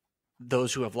about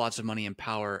those who have lots of money and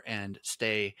power and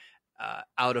stay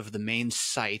out of the main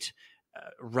site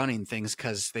running things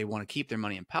because they want to keep their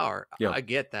money and power. Yeah. I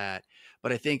get that.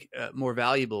 But I think more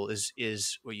valuable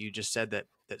is what you just said, that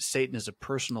Satan is a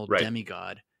personal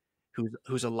demigod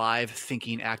who's alive,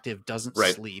 thinking, active, doesn't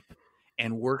sleep,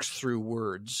 and works through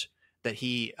words that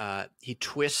he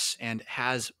twists and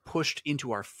has pushed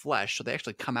into our flesh, so they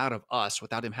actually come out of us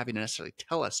without him having to necessarily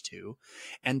tell us to,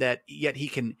 and that yet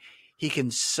he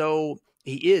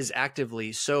is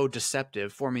actively so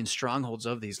deceptive, forming strongholds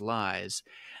of these lies,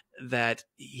 that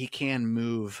he can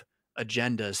move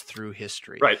agendas through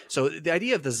history. Right. So the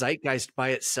idea of the zeitgeist by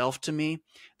itself, to me,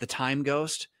 the time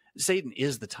ghost, Satan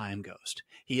is the time ghost.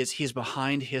 He's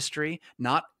behind history,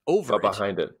 not over it,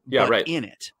 behind it. Yeah, but in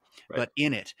it. Right. But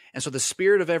in it. And so the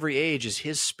spirit of every age is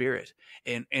his spirit.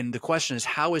 And the question is,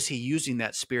 how is he using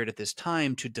that spirit at this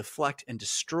time to deflect and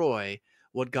destroy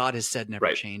what God has said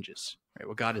never changes? Right.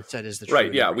 What God has said is the truth.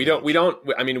 Right. Yeah. We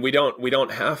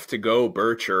don't have to go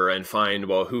Bircher and find,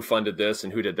 well, who funded this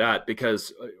and who did that,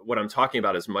 because what I'm talking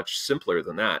about is much simpler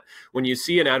than that. When you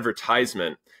see an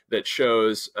advertisement that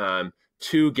shows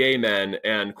two gay men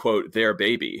and, quote, their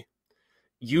baby,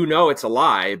 it's a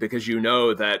lie, because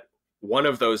that one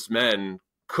of those men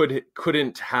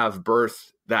couldn't have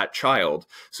birthed that child.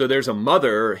 So there's a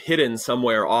mother hidden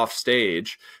somewhere off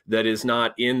stage that is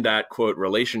not in that quote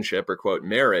relationship or quote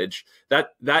marriage.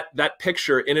 That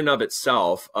picture in and of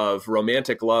itself of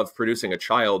romantic love producing a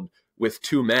child with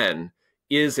two men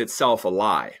is itself a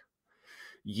lie.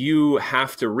 You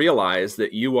have to realize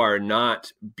that you are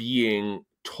not being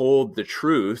told the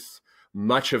truth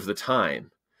much of the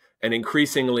time, and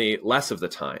increasingly less of the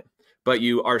time, but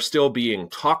you are still being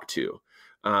talked to.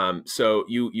 So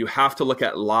you have to look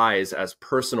at lies as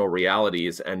personal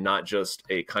realities and not just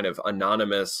a kind of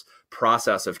anonymous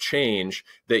process of change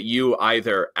that you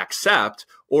either accept,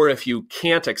 or if you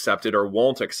can't accept it or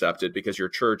won't accept it because your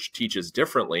church teaches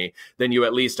differently, then you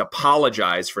at least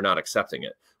apologize for not accepting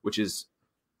it, which is...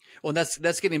 Well,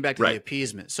 that's getting back to the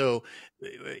appeasement. So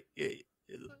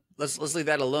let's leave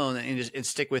that alone and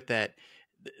stick with that.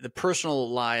 The personal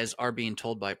lies are being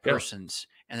told by persons,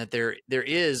 and that there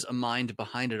is a mind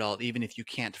behind it all, even if you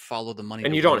can't follow the money.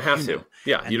 And you don't have to.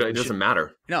 Yeah, it doesn't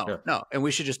matter. No. And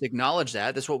we should just acknowledge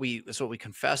that. That's what we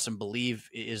confess and believe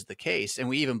is the case. And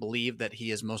we even believe that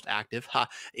he is most active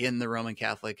in the Roman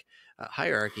Catholic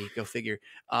hierarchy. Go figure.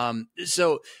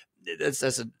 So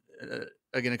that's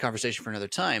again a conversation for another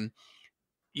time.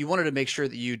 You wanted to make sure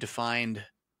that you defined,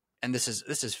 and this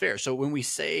is fair. So when we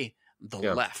say the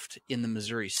left in the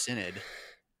Missouri Synod,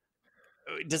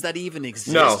 does that even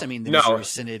exist? No, I mean, the Missouri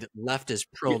Synod left is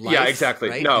pro-life. Yeah, exactly.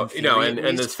 Right? No,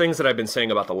 and the things that I've been saying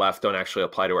about the left don't actually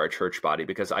apply to our church body,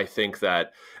 because I think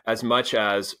that as much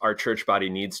as our church body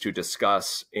needs to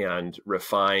discuss and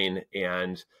refine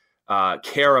and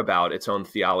care about its own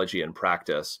theology and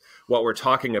practice, what we're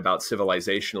talking about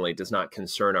civilizationally does not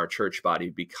concern our church body,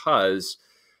 because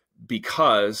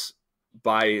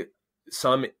by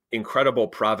some incredible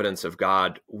providence of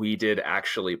God, we did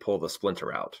actually pull the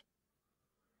splinter out.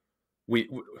 I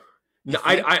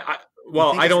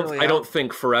don't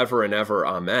think forever and ever,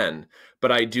 amen.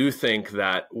 But I do think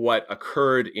that what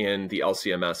occurred in the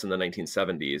LCMS in the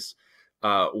 1970s,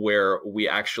 where we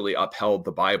actually upheld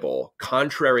the Bible,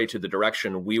 contrary to the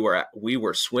direction we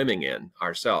were swimming in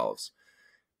ourselves,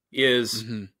 is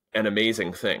an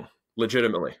amazing thing.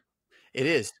 Legitimately, it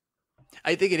is.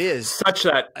 I think it is such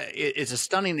that it's a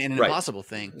stunning and an impossible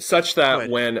thing. Such that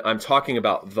when I'm talking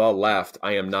about the left,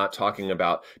 I am not talking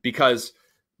about because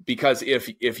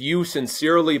if you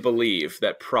sincerely believe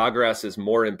that progress is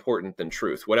more important than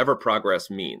truth, whatever progress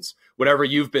means, whatever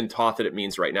you've been taught that it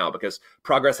means right now, because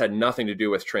progress had nothing to do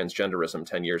with transgenderism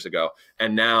 10 years ago,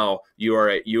 and now you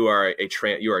are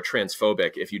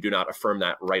transphobic if you do not affirm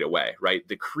that right away. Right,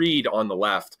 the creed on the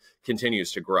left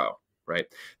continues to grow. Right.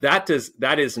 That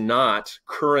is not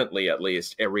currently, at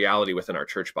least, a reality within our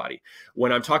church body.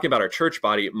 When I'm talking about our church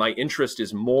body, my interest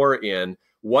is more in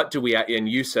what do we, and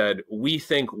you said, we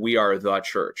think we are the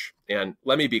church. And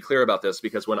let me be clear about this,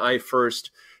 because when I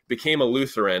first became a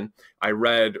Lutheran, I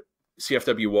read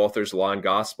C.F.W. Walther's Law and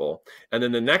Gospel. And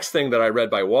then the next thing that I read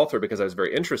by Walther, because I was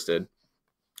very interested,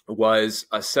 was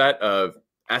a set of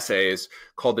essays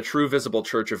called The True Visible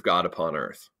Church of God Upon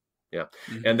Earth. Yeah.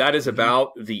 And that is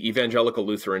about the evangelical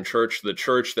Lutheran church, the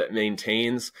church that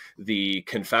maintains the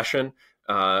confession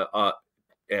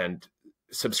and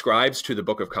subscribes to the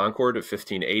Book of Concord of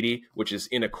 1580, which is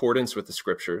in accordance with the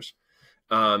scriptures.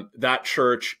 That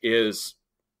church is,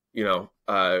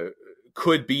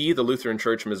 could be the Lutheran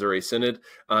Church Missouri Synod.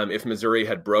 If Missouri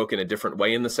had broke in a different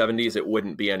way in the 70s, it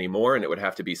wouldn't be anymore, and it would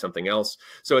have to be something else.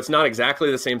 So it's not exactly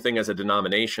the same thing as a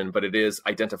denomination, but it is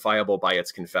identifiable by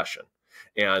its confession.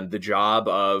 And the job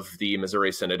of the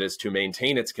Missouri Synod is to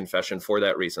maintain its confession for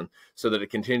that reason, so that it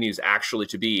continues actually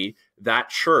to be that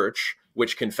church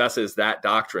which confesses that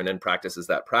doctrine and practices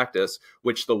that practice,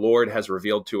 which the Lord has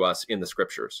revealed to us in the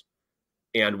scriptures,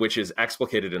 and which is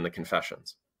explicated in the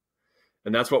confessions.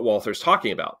 And that's what Walther's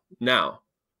talking about. Now,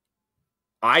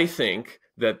 I think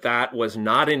that was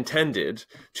not intended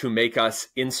to make us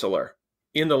insular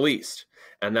in the least.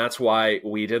 And that's why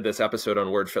we did this episode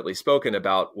on Word Fitly Spoken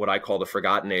about what I call the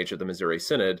forgotten age of the Missouri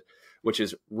Synod, which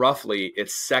is roughly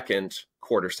its second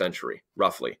quarter century,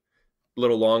 roughly. A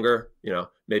little longer,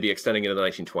 maybe extending into the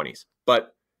 1920s.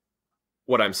 But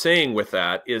what I'm saying with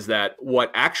that is that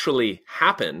what actually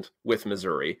happened with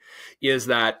Missouri is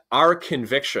that our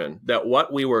conviction that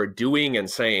what we were doing and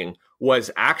saying was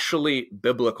actually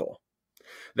biblical.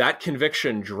 That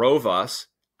conviction drove us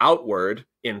outward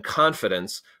in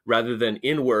confidence rather than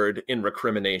inward in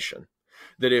recrimination.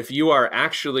 That if you're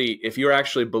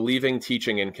actually believing,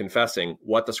 teaching, and confessing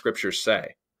what the scriptures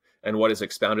say and what is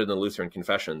expounded in the Lutheran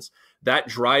confessions, that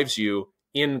drives you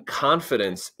in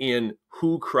confidence in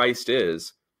who Christ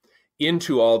is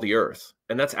into all the earth.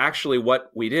 And that's actually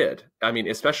what we did. I mean,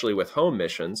 especially with home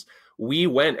missions, we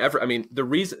went the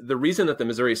reason that the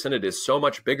Missouri Synod is so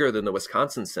much bigger than the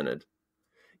Wisconsin Synod,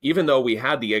 even though we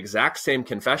had the exact same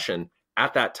confession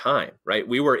at that time, right?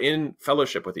 We were in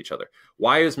fellowship with each other.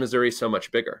 Why is Missouri so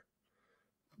much bigger?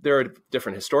 There are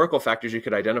different historical factors you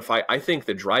could identify. I think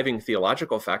the driving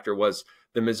theological factor was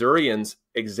the Missourians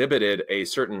exhibited a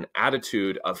certain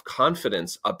attitude of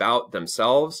confidence about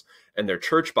themselves and their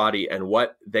church body and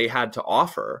what they had to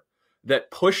offer that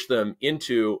pushed them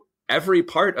into every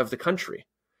part of the country,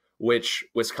 which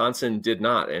Wisconsin did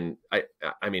not. And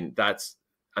I mean,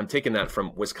 I'm taking that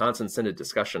from Wisconsin Synod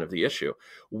discussion of the issue.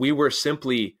 We were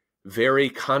simply very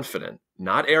confident,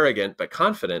 not arrogant, but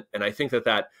confident. And I think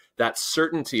that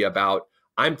certainty about,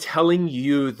 I'm telling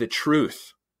you the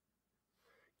truth,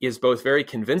 is both very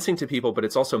convincing to people, but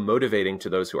it's also motivating to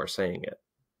those who are saying it.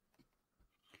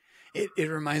 It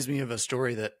reminds me of a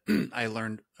story that I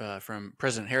learned from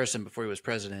President Harrison before he was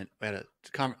president at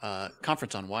a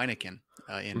conference on Wyneken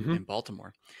in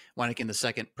Baltimore. Wyneken, the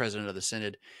second president of the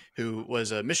Synod, who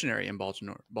was a missionary in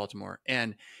Baltimore.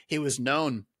 And he was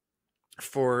known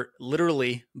for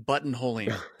literally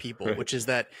buttonholing people, right. Which is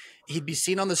that he'd be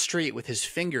seen on the street with his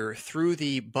finger through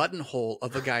the buttonhole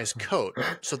of a guy's coat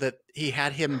so that he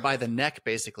had him by the neck,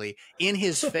 basically, in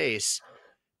his face,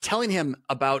 telling him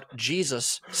about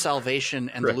Jesus, salvation,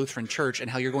 and the Lutheran Church, and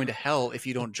how you're going to hell if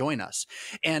you don't join us.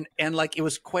 And like, it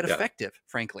was quite effective,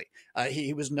 frankly.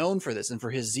 He was known for this and for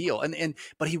his zeal,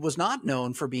 but he was not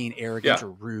known for being arrogant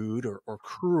or rude or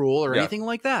cruel or anything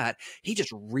like that. He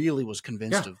just really was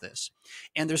convinced of this.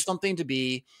 And there's something to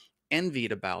be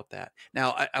envied about that.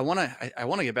 Now, I want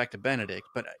to get back to Benedict,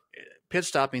 but pit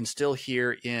stopping still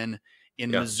here in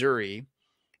Missouri,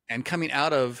 and coming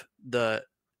out of the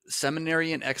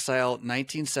seminary in exile,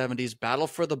 1970s, battle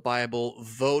for the Bible,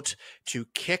 vote to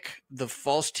kick the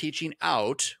false teaching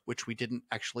out, which we didn't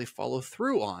actually follow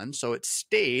through on. So it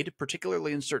stayed,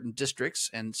 particularly in certain districts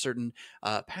and certain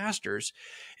pastors.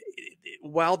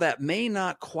 While that may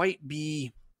not quite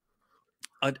be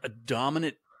a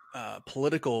dominant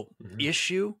political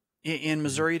issue in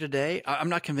Missouri today, I'm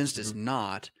not convinced it's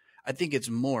not. I think it's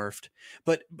morphed,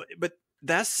 but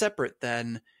that's separate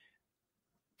than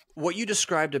what you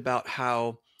described about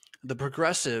how the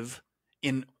progressive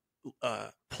in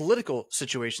political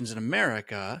situations in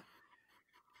America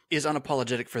is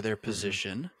unapologetic for their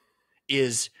position,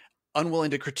 is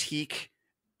unwilling to critique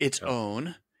its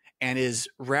own, and is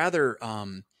rather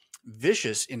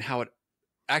vicious in how it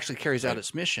actually carries out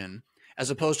its mission, as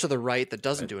opposed to the right that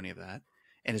doesn't do any of that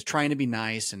and is trying to be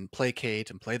nice and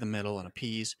placate and play the middle and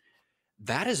appease.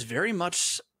 That is very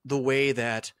much the way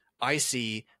that I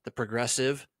see the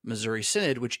progressive Missouri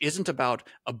Synod, which isn't about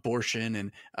abortion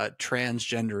and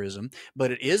transgenderism,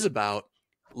 but it is about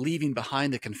leaving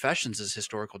behind the confessions as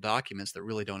historical documents that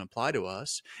really don't apply to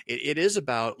us. It is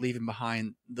about leaving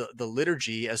behind the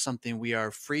liturgy as something we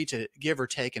are free to give or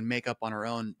take and make up on our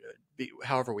own,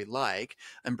 however we like,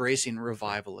 embracing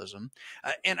revivalism.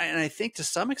 And I think to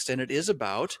some extent it is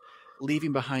about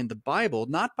leaving behind the Bible,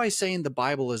 not by saying the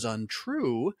Bible is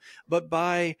untrue, but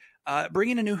by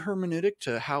bringing a new hermeneutic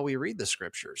to how we read the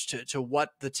scriptures, to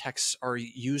what the texts are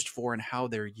used for and how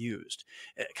they're used.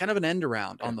 Kind of an end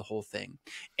around on the whole thing.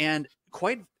 And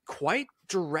quite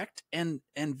direct and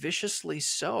viciously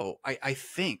so, I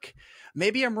think.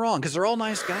 Maybe I'm wrong, because they're all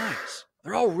nice guys.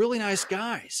 They're all really nice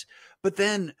guys. But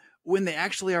then when they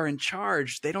actually are in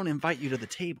charge, they don't invite you to the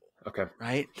table. Okay.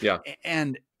 Right? Yeah.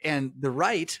 And the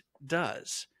right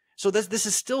does. So this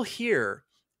is still here.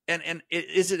 And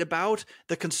is it about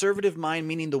the conservative mind,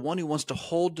 meaning the one who wants to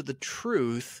hold to the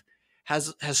truth,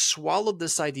 has swallowed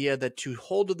this idea that to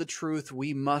hold to the truth,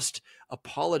 we must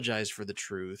apologize for the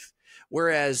truth?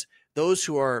 Whereas those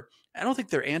who are, I don't think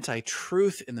they're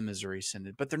anti-truth in the Missouri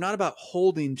Synod, but they're not about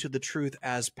holding to the truth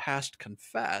as past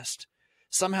confessed.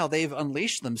 Somehow they've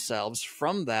unleashed themselves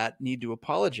from that need to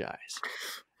apologize.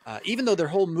 Even though their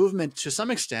whole movement, to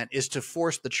some extent, is to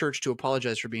force the church to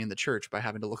apologize for being the church by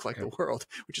having to look like the world,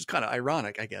 which is kind of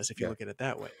ironic, I guess, if you look at it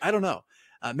that way. I don't know.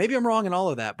 Maybe I'm wrong in all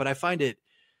of that, but I find it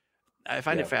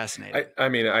fascinating.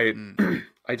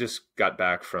 I just got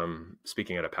back from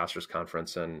speaking at a pastor's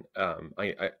conference, and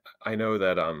I know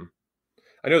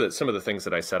that some of the things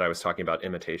that I said, I was talking about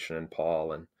imitation in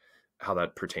Paul and how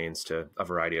that pertains to a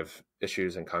variety of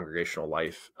issues in congregational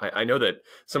life. I know that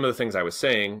some of the things I was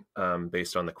saying,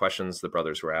 based on the questions the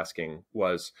brothers were asking,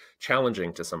 was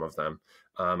challenging to some of them.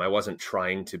 I wasn't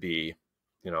trying to be,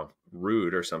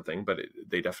 rude or something, but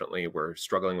they definitely were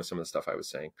struggling with some of the stuff I was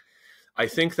saying. I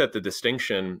think that the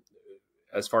distinction,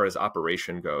 as far as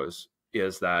operation goes,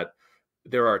 is that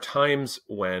there are times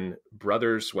when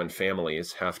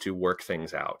families have to work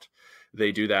things out.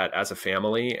 They do that as a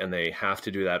family, and they have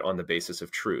to do that on the basis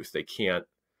of truth. They can't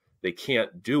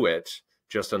do it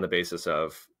just on the basis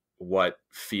of what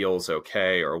feels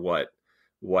okay or what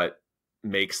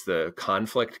makes the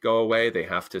conflict go away. They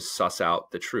have to suss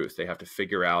out the truth. They have to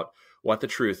figure out what the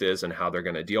truth is and how they're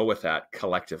going to deal with that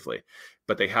collectively.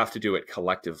 But they have to do it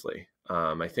collectively.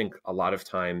 I think a lot of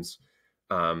times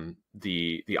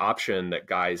the option that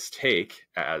guys take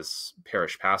as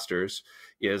parish pastors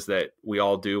is that we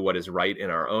all do what is right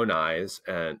in our own eyes,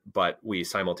 but we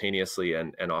simultaneously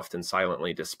and often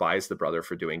silently despise the brother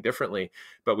for doing differently,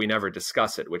 but we never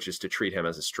discuss it, which is to treat him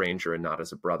as a stranger and not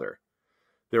as a brother.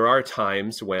 There are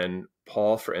times when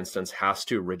Paul, for instance, has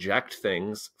to reject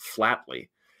things flatly,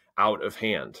 out of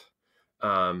hand.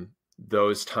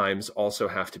 Those times also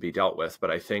have to be dealt with,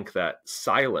 but I think that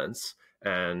silence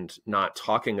and not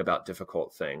talking about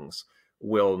difficult things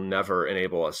will never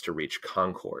enable us to reach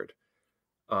concord.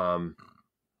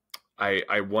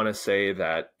 I want to say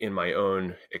that in my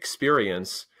own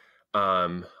experience,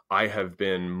 I have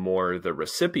been more the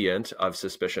recipient of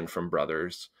suspicion from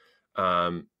brothers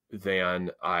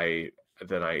than I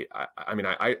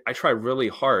try really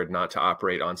hard not to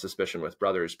operate on suspicion with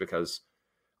brothers, because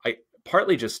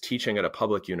partly just teaching at a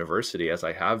public university as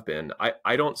I have been,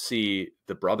 I don't see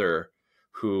the brother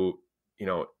who,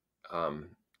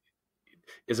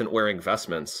 isn't wearing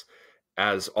vestments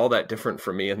as all that different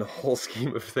for me in the whole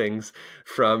scheme of things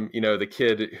from, the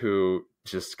kid who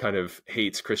just kind of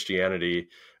hates Christianity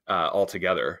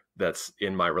altogether that's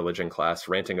in my religion class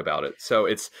ranting about it. So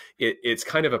it's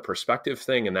kind of a perspective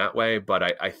thing in that way.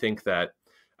 But I think that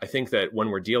when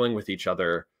we're dealing with each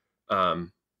other,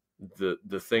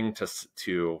 the thing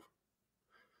to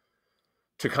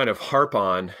kind of harp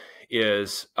on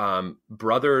is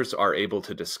brothers are able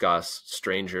to discuss,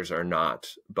 strangers are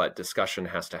not, but discussion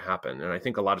has to happen. And I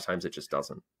think a lot of times it just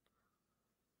doesn't.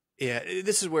 Yeah,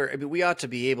 this is where we ought to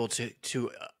be able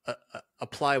to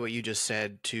apply what you just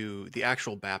said to the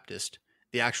actual Baptist,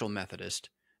 the actual Methodist,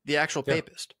 the actual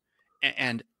Papist,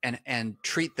 and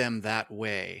treat them that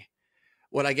way.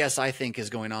 What I guess I think is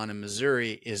going on in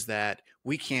Missouri is that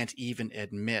we can't even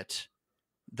admit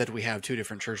that we have two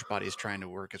different church bodies trying to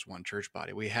work as one church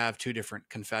body. We have two different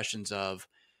confessions of,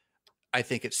 I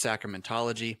think it's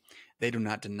sacramentology. They do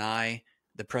not deny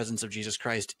the presence of Jesus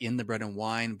Christ in the bread and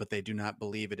wine, but they do not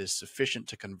believe it is sufficient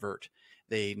to convert.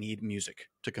 They need music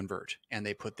to convert, and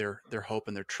they put their hope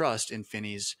and their trust in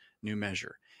Finney's new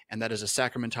measure. And that is a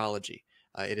sacramentology.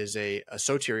 It is a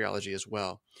soteriology as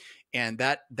well. And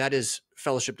that is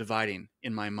fellowship dividing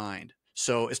in my mind.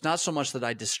 So it's not so much that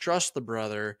I distrust the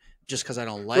brother just because I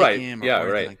don't like him or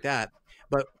anything like that.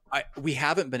 But we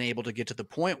haven't been able to get to the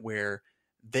point where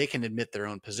they can admit their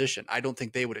own position. I don't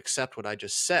think they would accept what I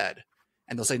just said.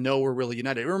 And they'll say, no, we're really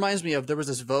united. It reminds me of, there was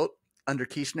this vote under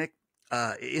Kieschnick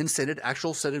in Synod,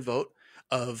 actual Synod vote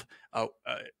of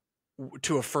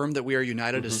to affirm that we are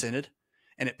united as Synod.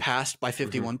 And it passed by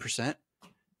 51%.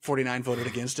 49 voted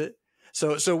against it.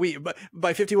 So we,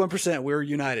 by 51%, we're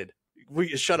united. We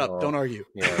shut up, don't argue,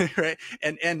 right?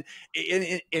 And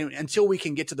until we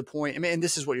can get to the point, and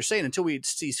this is what you're saying, until we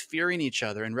cease fearing each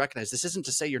other and recognize this isn't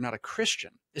to say you're not a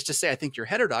Christian. It's to say I think you're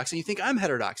heterodox and you think I'm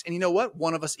heterodox, and you know what?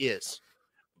 One of us is.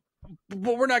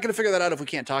 But we're not going to figure that out if we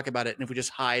can't talk about it, and if we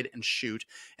just hide and shoot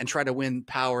and try to win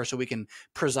power so we can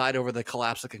preside over the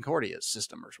collapse of Concordia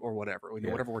system or whatever,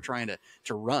 whatever we're trying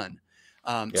to run.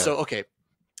 So okay.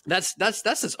 That's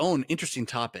its own interesting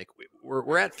topic.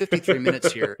 We're at 53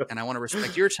 minutes here, and I want to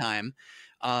respect your time.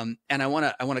 And I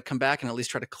want to come back and at least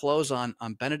try to close on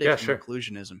Benedict and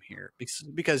inclusionism here,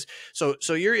 because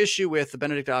so your issue with the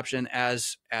Benedict option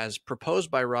as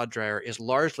proposed by Rod Dreher is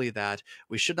largely that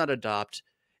we should not adopt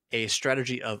a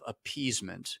strategy of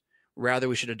appeasement. Rather,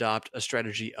 we should adopt a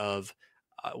strategy of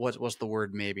what's the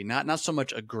word? Maybe not so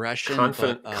much aggression,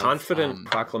 confident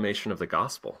proclamation of the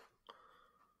gospel.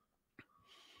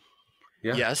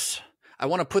 Yeah. Yes. I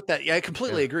want to put that. Yeah, I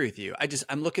completely agree with you.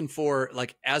 I'm looking for,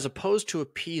 like, as opposed to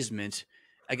appeasement,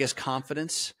 I guess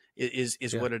confidence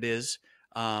is what it is.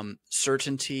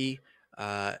 Certainty,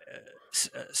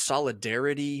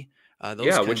 solidarity.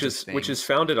 Which is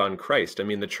founded on Christ. I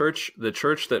mean, the church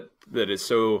that is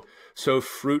so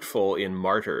fruitful in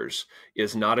martyrs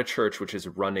is not a church which is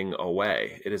running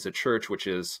away. It is a church which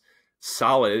is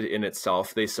solid in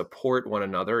itself. They support one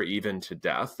another even to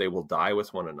death. They will die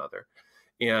with one another.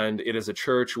 And it is a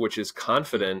church which is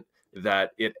confident that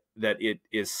it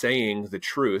is saying the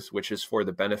truth, which is for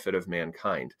the benefit of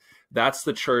mankind. That's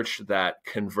the church that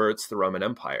converts the Roman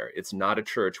Empire. It's not a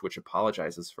church which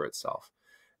apologizes for itself.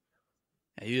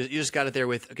 You just got it there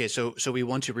with, okay, so we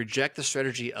want to reject the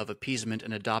strategy of appeasement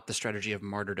and adopt the strategy of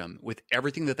martyrdom, with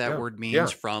everything that word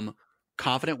means, from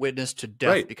confident witness to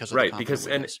death because of the confident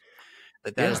witness.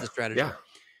 That is the strategy. Yeah.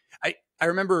 I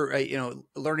remember,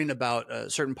 learning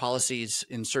about certain policies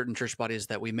in certain church bodies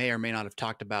that we may or may not have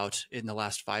talked about in the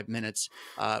last 5 minutes,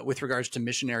 with regards to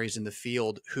missionaries in the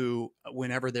field who,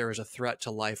 whenever there is a threat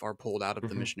to life, are pulled out of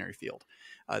the missionary field.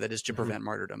 That is to prevent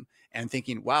martyrdom. And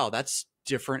thinking, wow, that's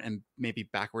different and maybe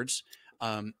backwards.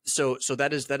 So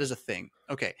that is a thing.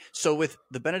 Okay, so with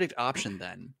the Benedict option,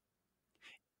 then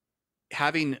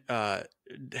having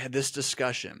this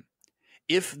discussion,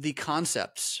 if the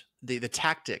concepts, the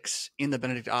tactics in the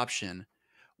Benedict option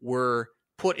were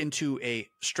put into a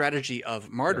strategy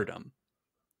of martyrdom,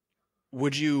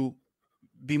 would you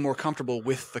be more comfortable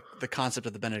with the concept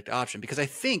of the Benedict option? Because I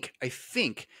think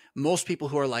most people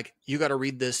who are like, you got to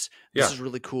read this, this is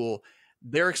really cool,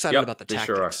 they're excited about the tactics.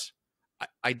 Sure,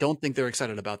 I don't think they're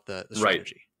excited about the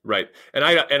strategy. Right. And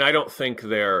I don't think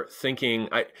they're thinking,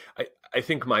 I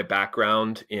think my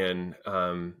background in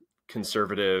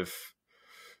conservative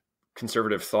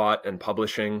thought and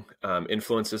publishing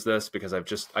influences this, because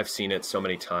I've seen it so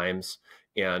many times,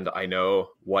 and I know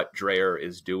what Dreher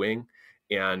is doing,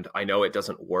 and I know it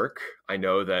doesn't work. I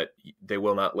know that they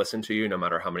will not listen to you no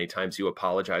matter how many times you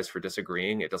apologize for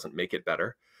disagreeing. It doesn't make it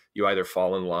better. You either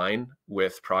fall in line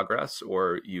with progress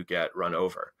or you get run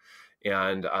over.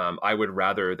 And I would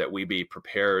rather that we be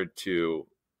prepared to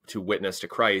witness to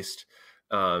Christ,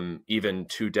 even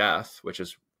to death, which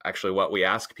is actually what we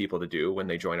ask people to do when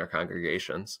they join our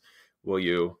congregations. Will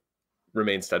you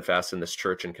remain steadfast in this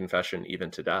church and confession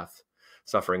even to death,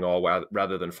 suffering all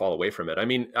rather than fall away from it? I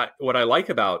mean, what I like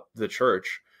about the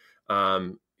church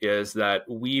is that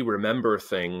we remember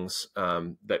things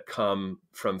that come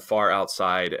from far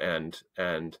outside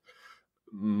and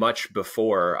much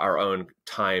before our own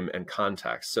time and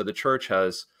context. So the church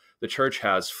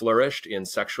has flourished in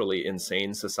sexually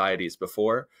insane societies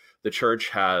before. The church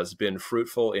has been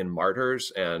fruitful in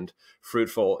martyrs and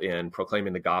fruitful in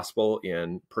proclaiming the gospel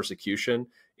in persecution,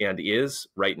 and is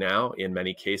right now in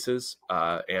many cases,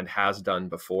 and has done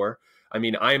before. I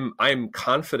mean, I'm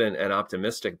confident and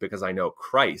optimistic because I know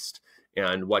Christ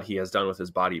and what he has done with his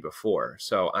body before.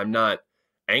 So I'm not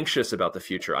anxious about the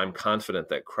future. I'm confident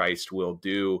that Christ will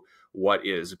do what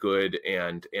is good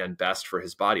and best for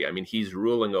his body. I mean, he's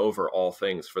ruling over all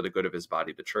things for the good of his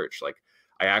body, the church. Like,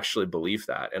 I actually believe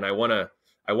that. And I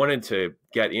wanted to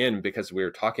get in, because we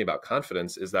were talking about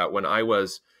confidence, is that when I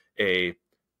was a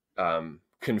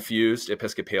confused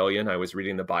Episcopalian, I was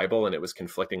reading the Bible and it was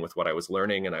conflicting with what I was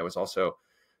learning. And I was also,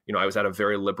 I was at a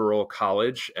very liberal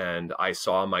college, and I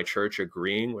saw my church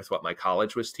agreeing with what my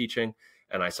college was teaching.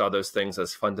 And I saw those things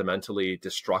as fundamentally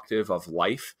destructive of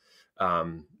life,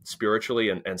 spiritually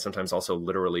and sometimes also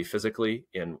literally physically,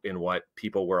 in what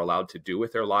people were allowed to do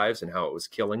with their lives and how it was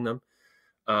killing them.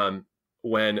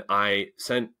 When I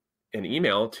sent an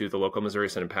email to the local Missouri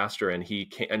Synod pastor, and he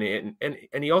came,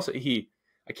 and he also,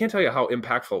 I can't tell you how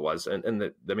impactful it was. And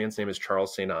the man's name is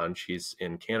Charles St. Ange. He's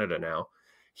in Canada now.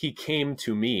 He came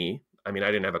to me. I mean, I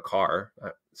didn't have a car.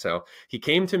 So he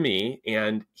came to me,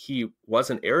 and he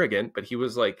wasn't arrogant, but he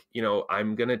was like,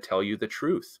 I'm going to tell you the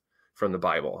truth from the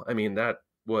Bible. I mean, that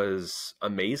was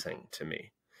amazing to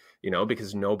me,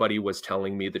 because nobody was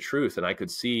telling me the truth, and I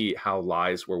could see how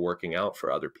lies were working out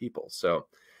for other people. So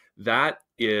that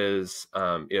is,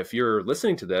 if you're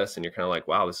listening to this and you're kind of like,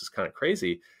 wow, this is kind of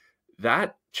crazy,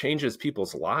 that changes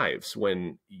people's lives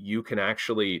when you can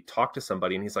actually talk to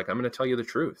somebody and he's like, I'm going to tell you the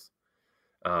truth.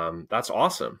 That's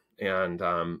awesome. And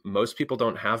most people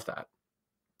don't have that.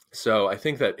 So I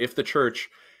think that if the church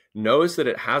knows that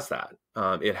it has that,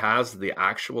 it has the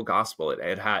actual gospel,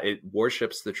 it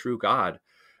worships the true God,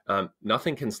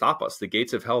 nothing can stop us. The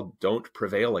gates of hell don't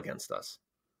prevail against us.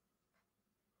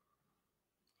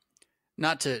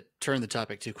 Not to turn the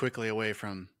topic too quickly away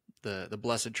from the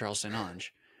blessed Charles St.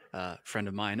 Ange, friend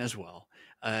of mine as well.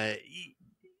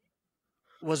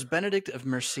 Was Benedict of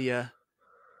Mercia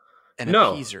an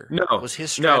appeaser? No. Was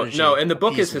his strategy No. And the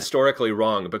book is historically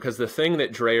wrong, because the thing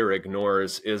that Dreher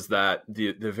ignores is that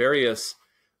the various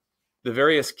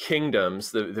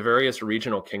kingdoms, the various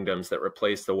regional kingdoms that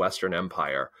replace the Western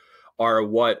Empire, are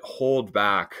what hold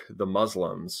back the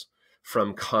Muslims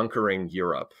from conquering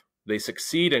Europe. They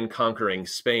succeed in conquering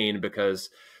Spain because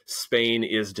Spain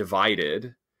is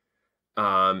divided,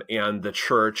 and the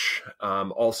church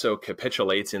also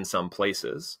capitulates in some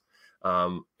places.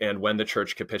 And when the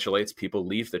church capitulates, people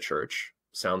leave the church.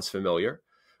 Sounds familiar.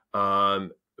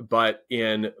 But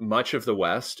in much of the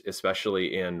West,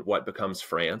 especially in what becomes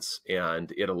France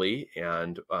and Italy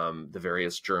and the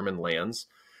various German lands,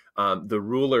 The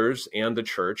rulers and the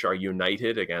church are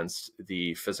united against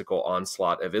the physical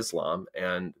onslaught of Islam,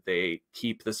 and they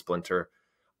keep the splinter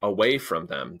away from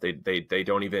them. They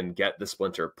don't even get the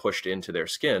splinter pushed into their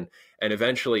skin. And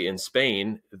eventually in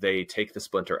Spain, they take the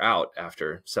splinter out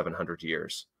after 700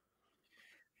 years.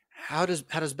 How does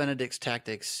Benedict's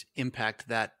tactics impact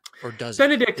that, or does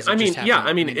Benedict? It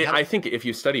I think if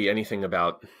you study anything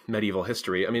about medieval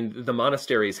history, the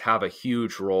monasteries have a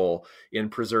huge role in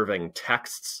preserving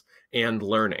texts and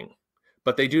learning,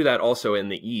 but they do that also in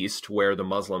the East, where the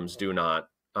Muslims do not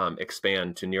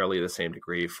expand to nearly the same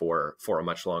degree for a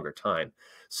much longer time.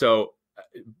 So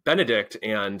Benedict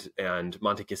and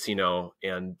Monte Cassino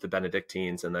and the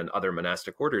Benedictines and then other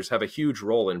monastic orders have a huge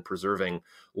role in preserving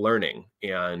learning.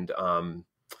 And I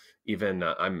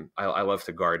love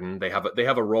to garden. They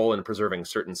have a role in preserving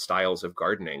certain styles of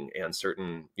gardening and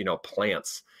certain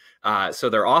plants. So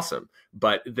they're awesome,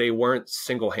 but they weren't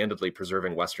single-handedly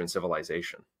preserving Western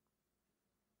civilization.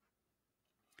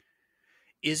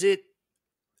 Is it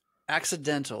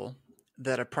accidental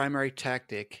that a primary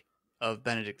tactic of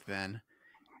Benedict then,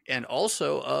 and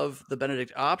also of the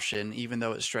Benedict option, even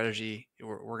though its strategy,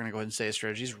 we're going to go ahead and say its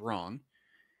strategy is wrong,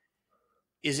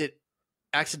 is it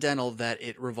accidental that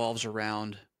it revolves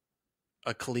around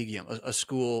a collegium, a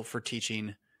school for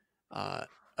teaching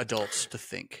adults to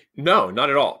think? No, not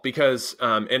at all. Because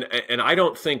and I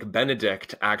don't think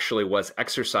Benedict actually was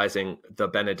exercising the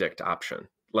Benedict option.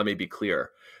 Let me be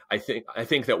clear. I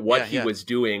think that what he was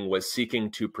doing was seeking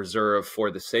to preserve,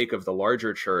 for the sake of the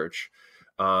larger church,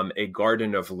 a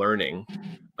garden of learning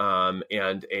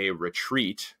and a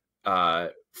retreat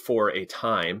for a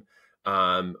time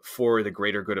for the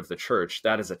greater good of the church.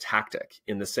 That is a tactic,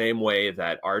 in the same way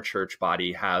that our church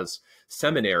body has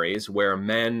seminaries where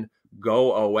men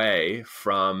go away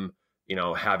from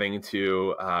having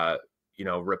to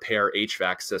repair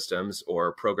HVAC systems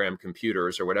or program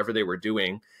computers or whatever they were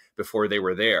doing before they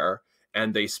were there,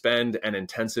 and they spend an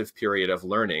intensive period of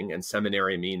learning, and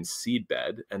seminary means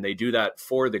seedbed, and they do that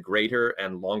for the greater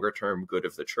and longer term good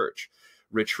of the church.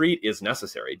 Retreat is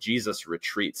necessary. Jesus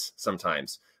retreats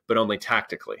sometimes, but only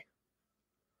tactically.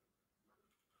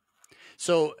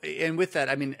 So, and with that,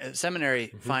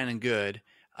 seminary, fine and good.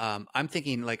 I'm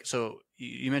thinking so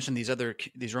you mentioned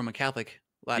these Roman Catholic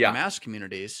Latin Mass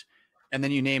communities, and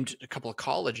then you named a couple of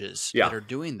colleges that are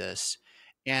doing this.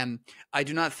 And I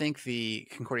do not think the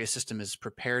Concordia system is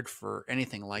prepared for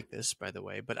anything like this, by the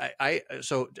way. But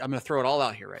so I'm going to throw it all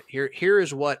out here, right? Here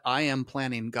is what I am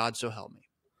planning, God so help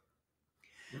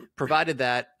me. Provided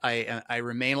that I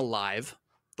remain alive,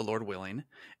 the Lord willing,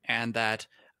 and that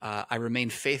I remain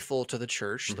faithful to the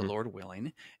church, the Lord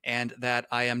willing, and that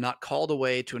I am not called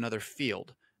away to another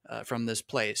field from this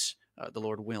place, the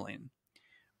Lord willing.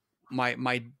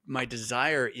 My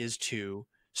desire is to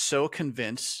so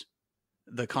convince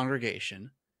the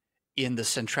congregation in the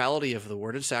centrality of the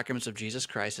word and sacraments of Jesus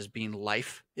Christ as being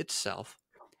life itself,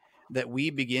 that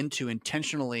we begin to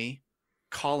intentionally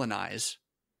colonize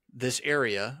this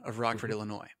area of Rockford,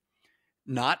 Illinois.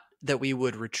 Not that we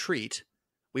would retreat.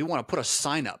 We want to put a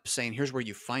sign up saying, here's where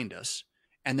you find us.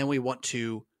 And then we want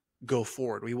to go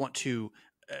forward. We want to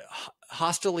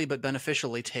hostilely but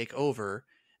beneficially take over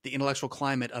the intellectual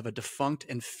climate of a defunct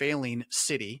and failing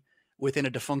city within a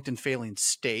defunct and failing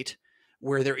state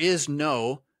where there is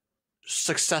no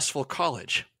successful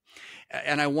college.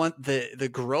 And I want the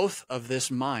growth of this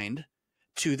mind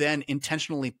to then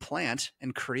intentionally plant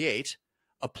and create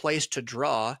a place to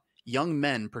draw young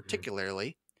men,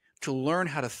 particularly, to learn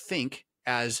how to think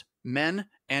as men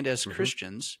and as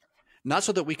Christians, not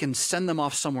so that we can send them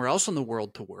off somewhere else in the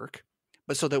world to work,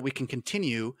 but so that we can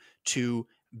continue to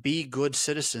be good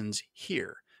citizens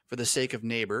here for the sake of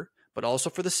neighbor, but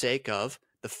also for the sake of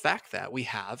the fact that we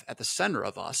have at the center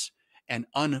of us an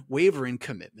unwavering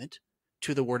commitment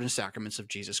to the word and sacraments of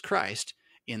Jesus Christ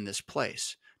in this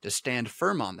place, to stand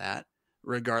firm on that,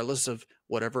 regardless of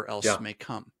whatever else may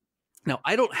come. Now,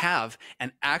 I don't have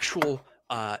an actual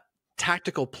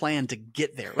tactical plan to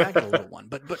get there. I got a little one,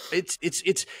 but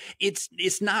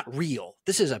it's not real.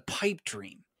 This is a pipe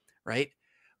dream, right?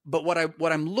 But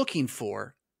what I'm looking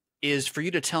for is for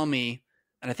you to tell me,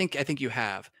 and I think you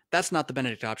have, that's not the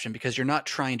Benedict option, because you're not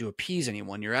trying to appease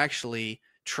anyone. You're actually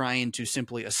trying to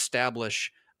simply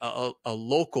establish a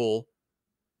local,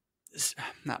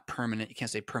 not permanent, you can't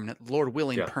say permanent, Lord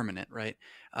willing, permanent, right?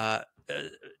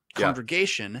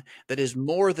 Congregation that is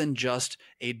more than just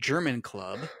a German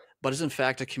club, but is in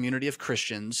fact a community of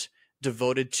Christians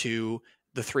devoted to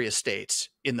the three estates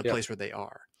in the place where they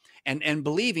are. And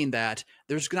believing that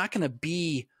there's not going to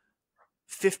be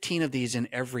 15 of these in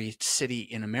every city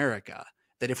in America,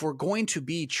 that if we're going to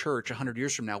be church 100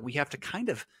 years from now, we have to kind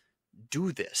of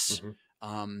do this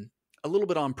a little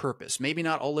bit on purpose. Maybe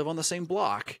not all live on the same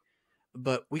block,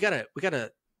 but we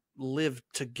gotta live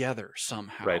together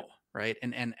somehow, right?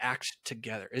 And act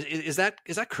together. Is that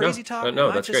crazy talk?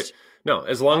 No, that's great. No,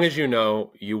 as long as you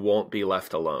know you won't be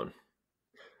left alone.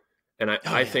 And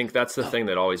I think that's the thing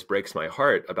that always breaks my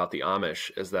heart about the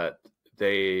Amish is that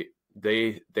they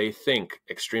think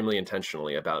extremely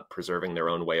intentionally about preserving their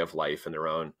own way of life and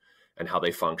and how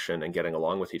they function and getting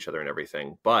along with each other and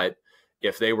everything. But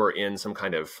if they were in some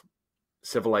kind of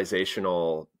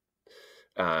civilizational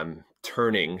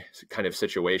turning kind of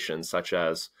situation, such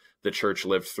as the church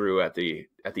lived through at the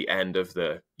end of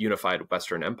the unified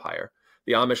Western Empire,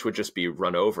 the Amish would just be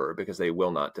run over because they will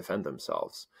not defend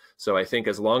themselves. So I think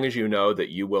as long as you know that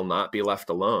you will not be left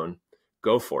alone,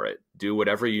 go for it. Do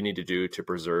whatever you need to do to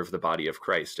preserve the body of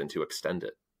Christ and to extend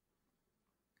it.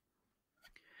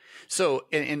 So,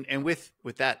 and with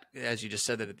that, as you just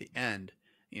said that at the end,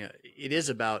 it is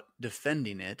about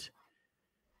defending it.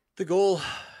 The goal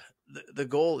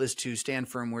is to stand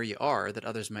firm where you are, that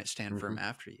others might stand firm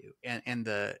after you. And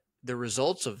the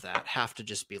results of that have to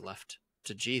just be left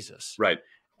to Jesus. Right.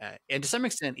 And to some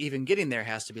extent, even getting there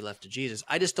has to be left to Jesus.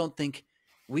 I just don't think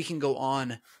we can go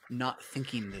on not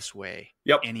thinking this way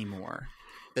anymore.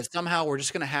 That somehow we're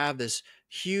just going to have this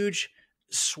huge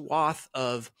swath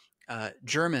of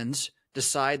Germans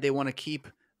decide they want to keep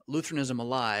Lutheranism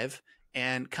alive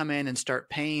and come in and start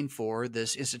paying for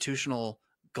this institutional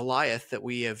Goliath that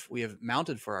we have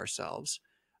mounted for ourselves.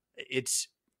 It's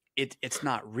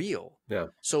not real. Yeah.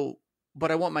 So,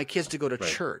 but I want my kids to go to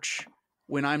church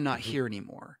when I'm not here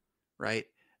anymore. Right.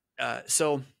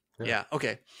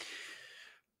 Okay.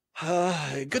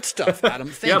 Good stuff, Adam.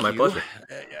 Thank you. My pleasure.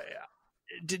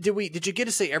 Did you get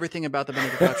to say everything about the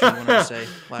Benedict Option you wanted to say?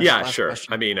 Last sure.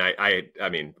 Question? I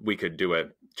mean, we could do a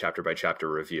chapter by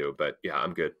chapter review, but yeah,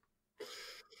 I'm good.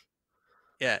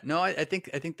 Yeah, no, I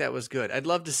think that was good. I'd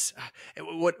love to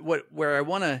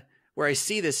where I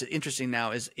see this interesting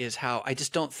now is how I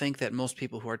just don't think that most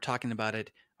people who are talking about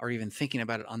it are even thinking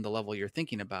about it on the level you're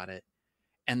thinking about it.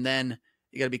 And then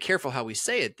you got to be careful how we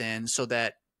say it then, so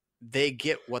that they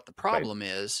get what the problem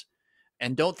is,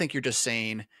 and don't think you're just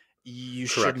saying you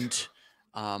shouldn't.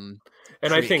 And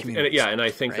I think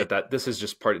that this is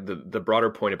just part of the broader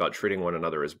point about treating one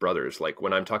another as brothers. Like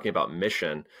when I'm talking about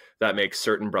mission, that makes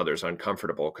certain brothers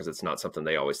uncomfortable because it's not something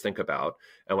they always think about.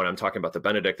 And when I'm talking about the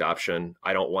Benedict Option,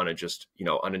 I don't want to just,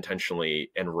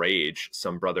 unintentionally enrage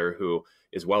some brother who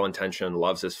is well-intentioned,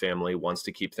 loves his family, wants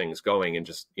to keep things going, and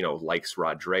just, likes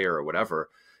Rod Dreher or whatever.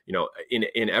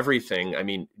 In everything, I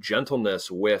mean,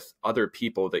 gentleness with other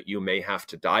people that you may have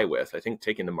to die with. I think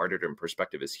taking the martyrdom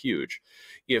perspective is huge.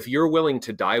 If you're willing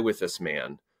to die with this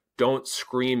man, don't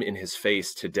scream in his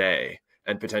face today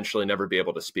and potentially never be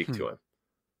able to speak to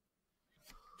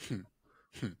him.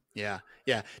 Yeah.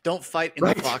 Don't fight in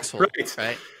the foxhole.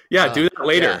 Right. Yeah. Do that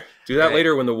later. Yeah. Do that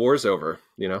later when the war's over,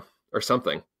 or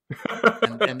something.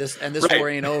 and this war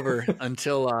ain't over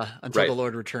until the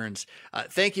Lord returns.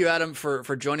 Thank you, Adam,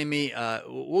 for joining me.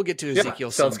 We'll get to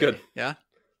Ezekiel. Sounds someday. good. Yeah.